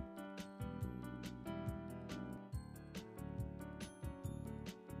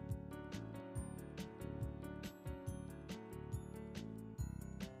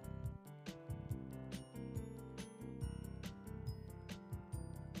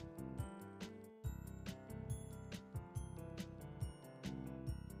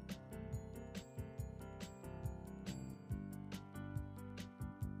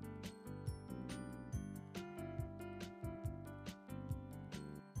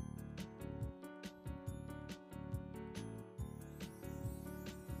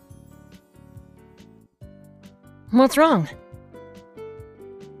 What's wrong?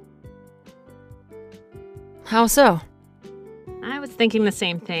 How so? I was thinking the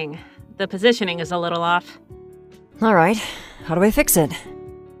same thing. The positioning is a little off. Alright, how do I fix it?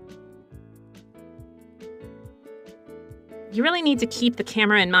 You really need to keep the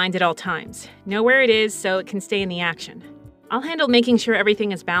camera in mind at all times. Know where it is so it can stay in the action. I'll handle making sure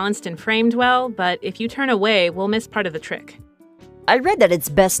everything is balanced and framed well, but if you turn away, we'll miss part of the trick. I read that it's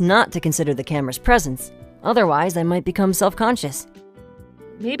best not to consider the camera's presence. Otherwise, I might become self-conscious.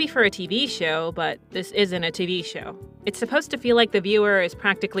 Maybe for a TV show, but this isn't a TV show. It's supposed to feel like the viewer is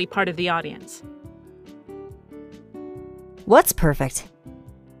practically part of the audience. What's perfect?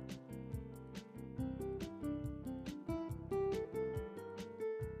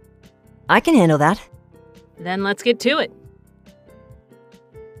 I can handle that. Then let's get to it.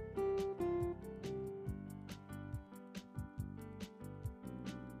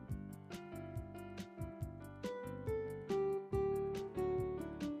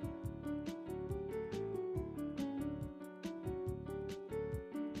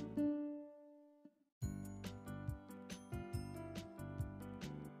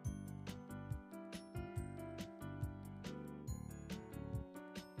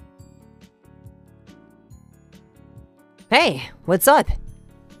 Hey, what's up?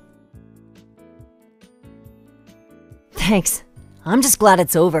 Thanks. I'm just glad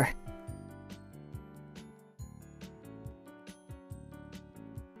it's over.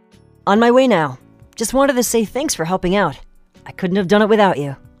 On my way now. Just wanted to say thanks for helping out. I couldn't have done it without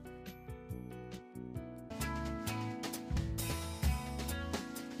you.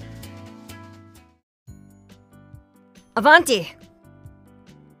 Avanti!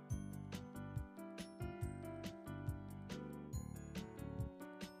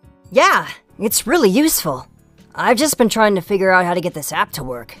 Yeah, it's really useful. I've just been trying to figure out how to get this app to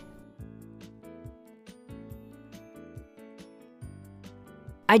work.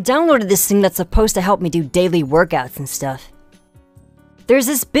 I downloaded this thing that's supposed to help me do daily workouts and stuff. There's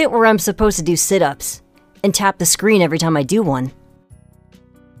this bit where I'm supposed to do sit-ups and tap the screen every time I do one.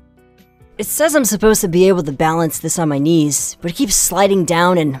 It says I'm supposed to be able to balance this on my knees, but it keeps sliding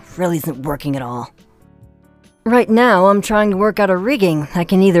down and really isn't working at all. Right now, I'm trying to work out a rigging that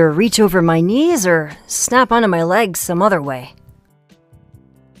can either reach over my knees or snap onto my legs some other way.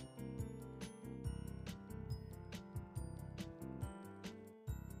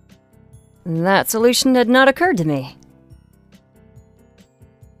 That solution had not occurred to me.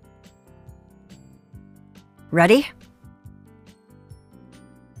 Ready?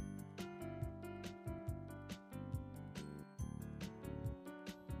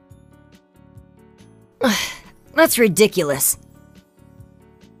 That's ridiculous.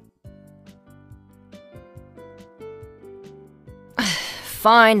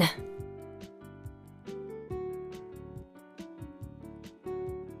 Fine.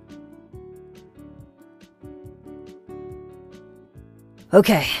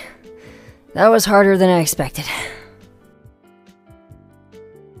 Okay. That was harder than I expected.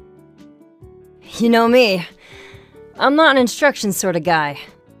 You know me. I'm not an instructions sort of guy.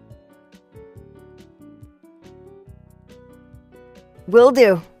 Will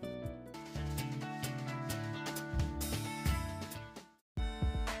do.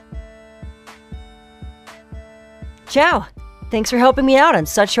 Ciao. Thanks for helping me out on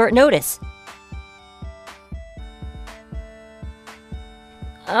such short notice.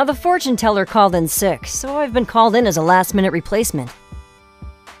 The fortune teller called in sick, so I've been called in as a last-minute replacement.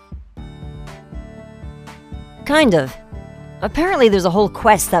 Kind of. Apparently there's a whole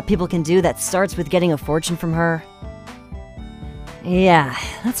quest that people can do that starts with getting a fortune from her. Yeah,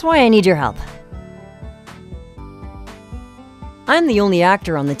 that's why I need your help. I'm the only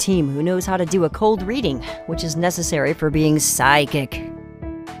actor on the team who knows how to do a cold reading, which is necessary for being psychic.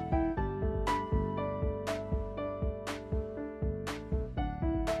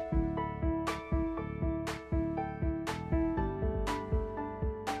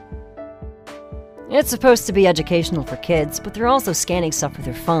 It's supposed to be educational for kids, but they're also scanning stuff with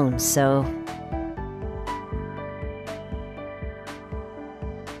their phones, so...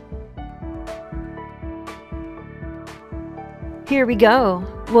 Here we go.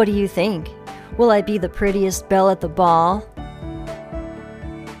 What do you think? Will I be the prettiest belle at the ball?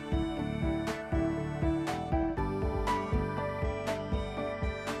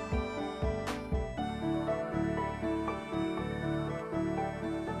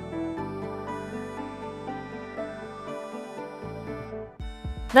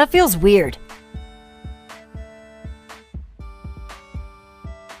 That feels weird.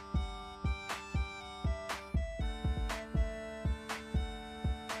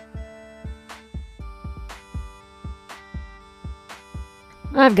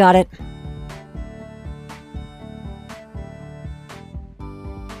 I've got it.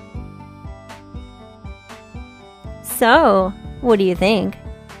 So, what do you think?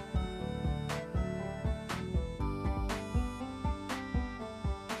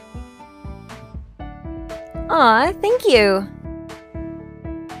 Aw, thank you.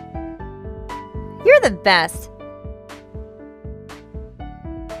 You're the best.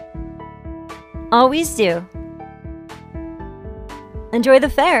 Always do. Enjoy the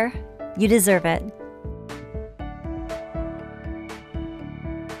fair. You deserve it.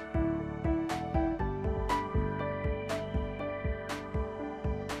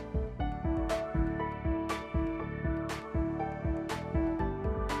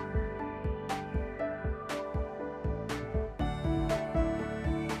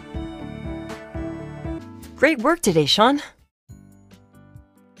 Great work today, Sean.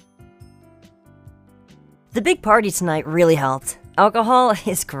 The big party tonight really helped. Alcohol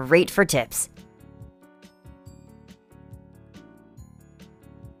is great for tips.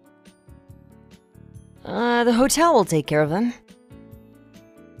 The hotel will take care of them.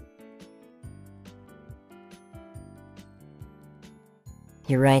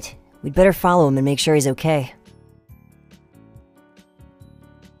 You're right. We'd better follow him and make sure he's okay.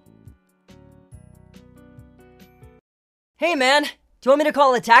 Hey, man! Do you want me to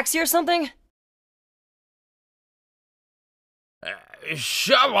call a taxi or something?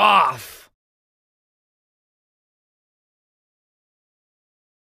 Shut off!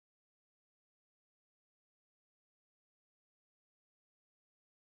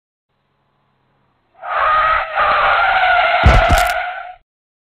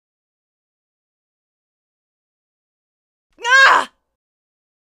 Ah!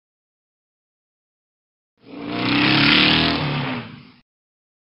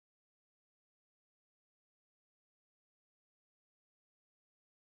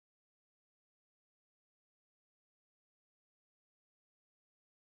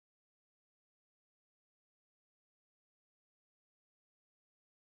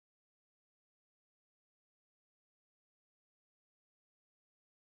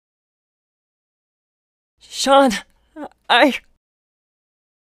 Sean, I...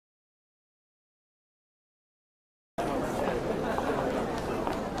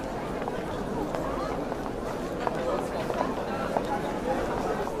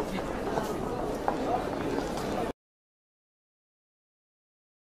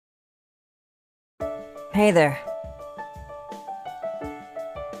 Hey there.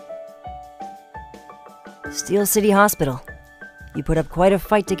 Steel City Hospital. You put up quite a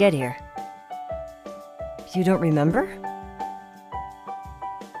fight to get here. You don't remember?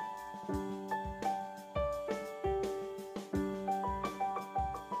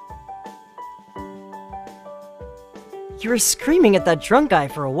 You were screaming at that drunk guy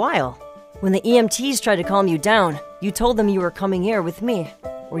for a while. When the EMTs tried to calm you down, you told them you were coming here with me,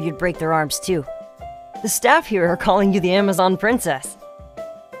 or you'd break their arms too. The staff here are calling you the Amazon Princess.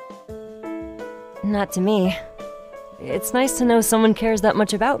 Not to me. It's nice to know someone cares that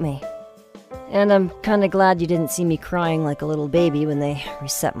much about me. And I'm kinda glad you didn't see me crying like a little baby when they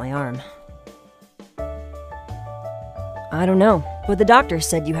reset my arm. I don't know, but the doctor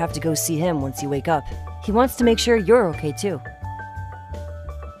said you have to go see him once you wake up. He wants to make sure you're okay too.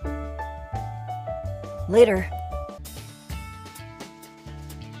 Later.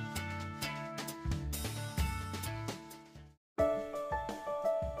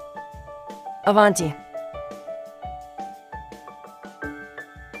 Avanti.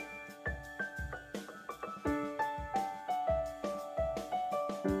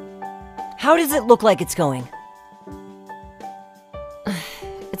 How does it look like it's going?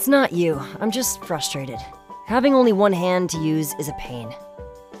 It's not you. I'm just frustrated. Having only one hand to use is a pain.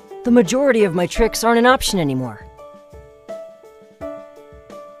 The majority of my tricks aren't an option anymore.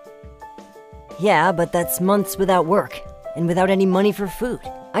 Yeah, but that's months without work, and without any money for food.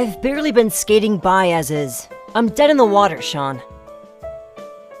 I've barely been skating by as is. I'm dead in the water, Sean.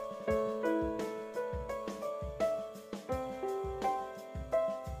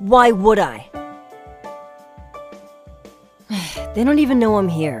 Why would I? They don't even know I'm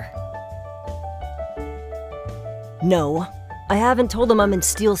here. No, I haven't told them I'm in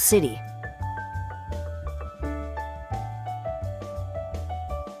Steel City.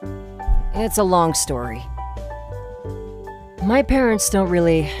 It's a long story. My parents don't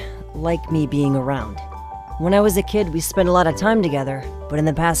really like me being around. When I was a kid, we spent a lot of time together, but in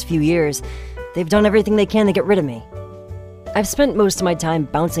the past few years, they've done everything they can to get rid of me. I've spent most of my time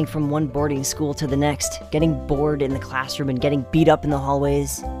bouncing from one boarding school to the next, getting bored in the classroom and getting beat up in the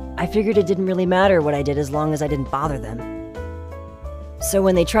hallways. I figured it didn't really matter what I did as long as I didn't bother them. So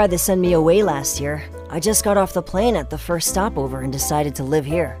when they tried to send me away last year, I just got off the plane at the first stopover and decided to live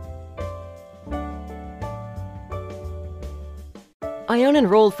here. I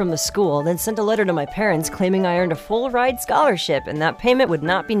unenrolled from the school, then sent a letter to my parents claiming I earned a full-ride scholarship and that payment would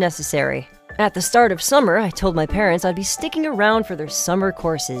not be necessary. At the start of summer, I told my parents I'd be sticking around for their summer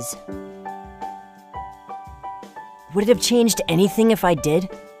courses. Would it have changed anything if I did?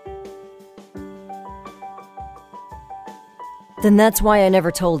 Then that's why I never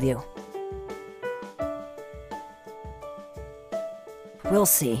told you. We'll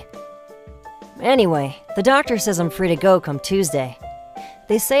see. Anyway, the doctor says I'm free to go come Tuesday.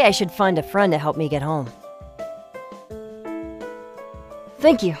 They say I should find a friend to help me get home.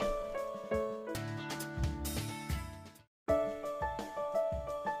 Thank you.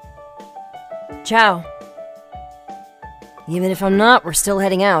 Ciao. Even if I'm not, we're still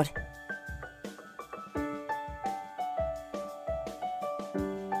heading out.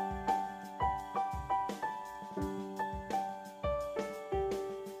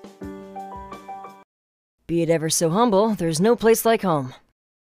 Be it ever so humble, there's no place like home.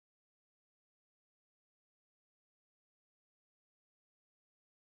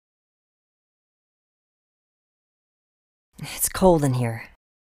 It's cold in here.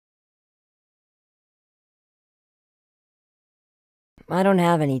 I don't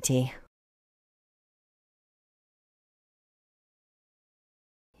have any tea.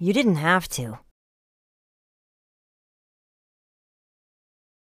 You didn't have to.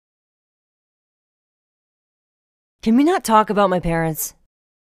 Can we not talk about my parents?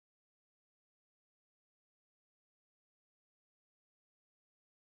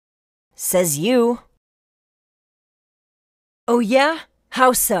 Says you. Oh yeah?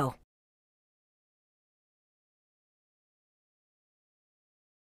 How so?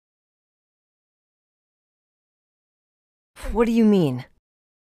 What do you mean?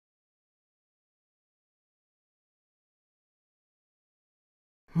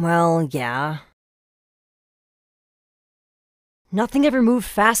 Well, yeah. Nothing ever moved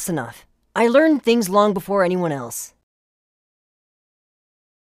fast enough. I learned things long before anyone else.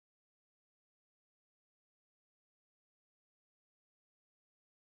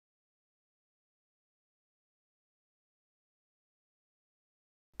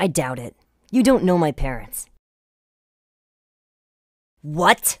 I doubt it. You don't know my parents.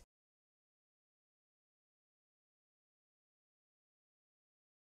 What?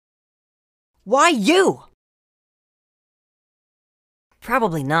 Why you?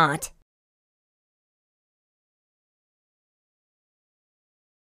 Probably not.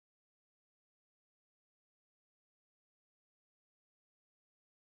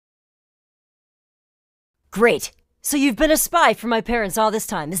 Great. So you've been a spy for my parents all this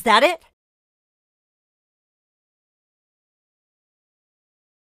time, is that it?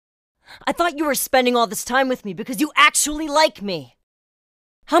 I thought you were spending all this time with me because you actually like me.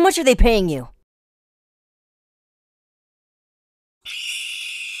 How much are they paying you?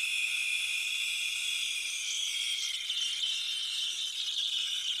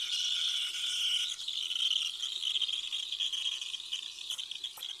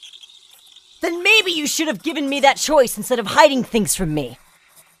 Then maybe you should have given me that choice instead of hiding things from me.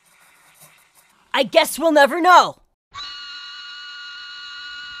 I guess we'll never know.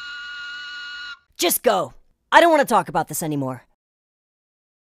 Just go. I don't want to talk about this anymore.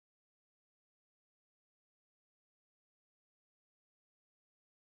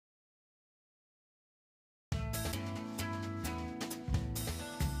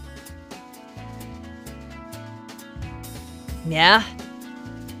 Yeah?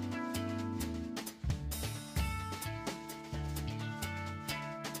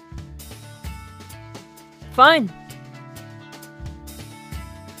 Fine.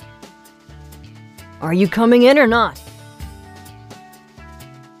 Are you coming in or not?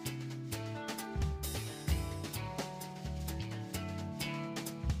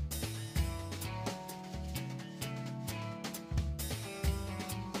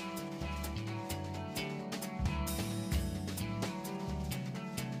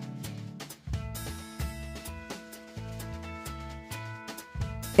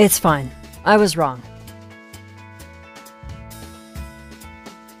 It's fine. I was wrong.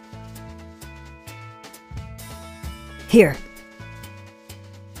 Here.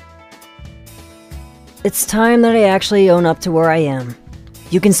 It's time that I actually own up to where I am.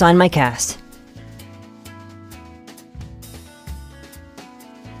 You can sign my cast.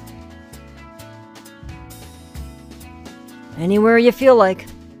 Anywhere you feel like.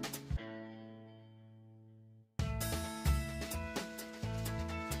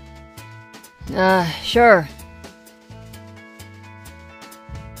 Sure.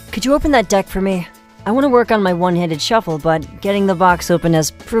 Could you open that deck for me? I want to work on my one-handed shuffle, but getting the box open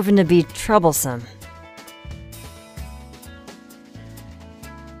has proven to be troublesome.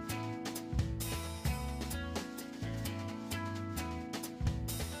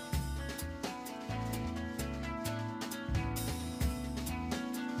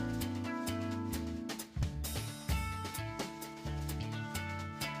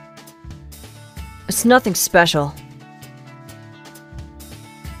 It's nothing special.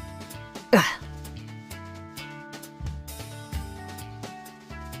 Ugh.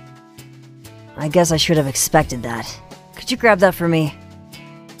 I guess I should have expected that. Could you grab that for me?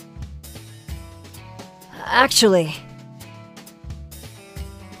 Actually...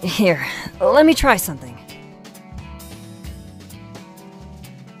 Here, let me try something.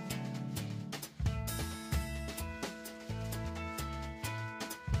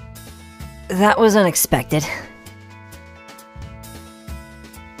 That was unexpected.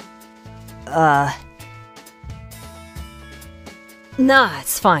 Nah,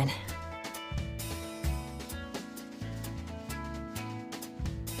 it's fine.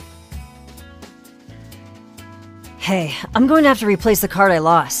 Hey, I'm going to have to replace the card I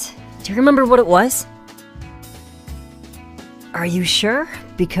lost. Do you remember what it was? Are you sure?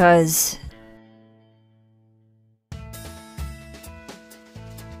 Because...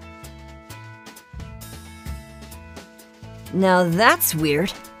 Now that's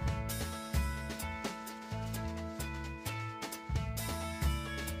weird.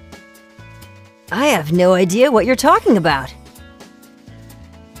 I have no idea what you're talking about.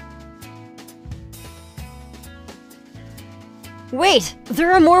 Wait,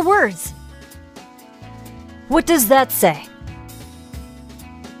 there are more words. What does that say?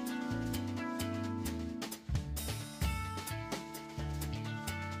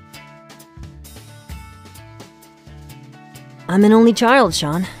 I'm an only child,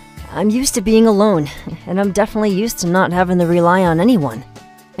 Sean. I'm used to being alone, and I'm definitely used to not having to rely on anyone.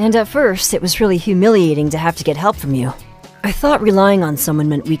 And at first, it was really humiliating to have to get help from you. I thought relying on someone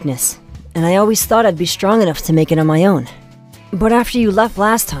meant weakness, and I always thought I'd be strong enough to make it on my own. But after you left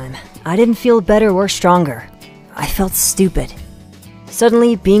last time, I didn't feel better or stronger. I felt stupid.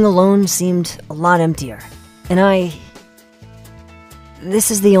 Suddenly, being alone seemed a lot emptier. And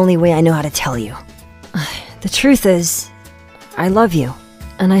This is the only way I know how to tell you. The truth is, I love you,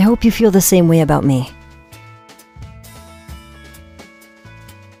 and I hope you feel the same way about me.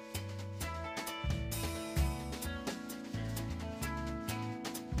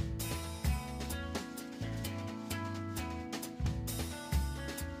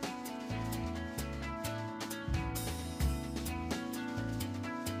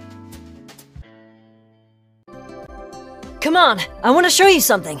 Come on, I want to show you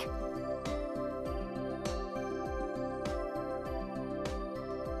something.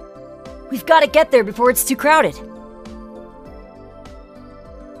 We've got to get there before it's too crowded.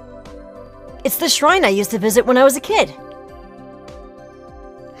 It's the shrine I used to visit when I was a kid.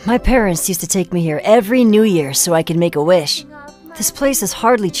 My parents used to take me here every New Year so I could make a wish. This place has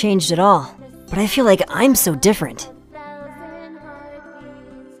hardly changed at all, but I feel like I'm so different.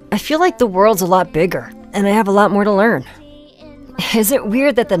 I feel like the world's a lot bigger, and I have a lot more to learn. Is it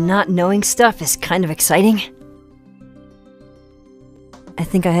weird that the not knowing stuff is kind of exciting? I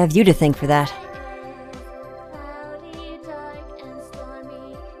think I have you to thank for that.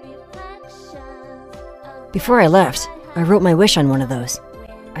 Before I left, I wrote my wish on one of those.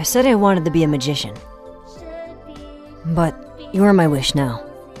 I said I wanted to be a magician. But you're my wish now.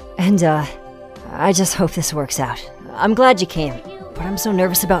 And, I just hope this works out. I'm glad you came, but I'm so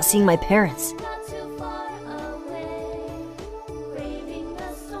nervous about seeing my parents.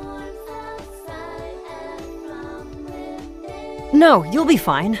 No, you'll be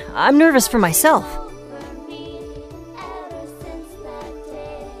fine. I'm nervous for myself.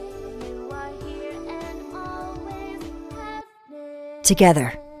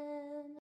 Together.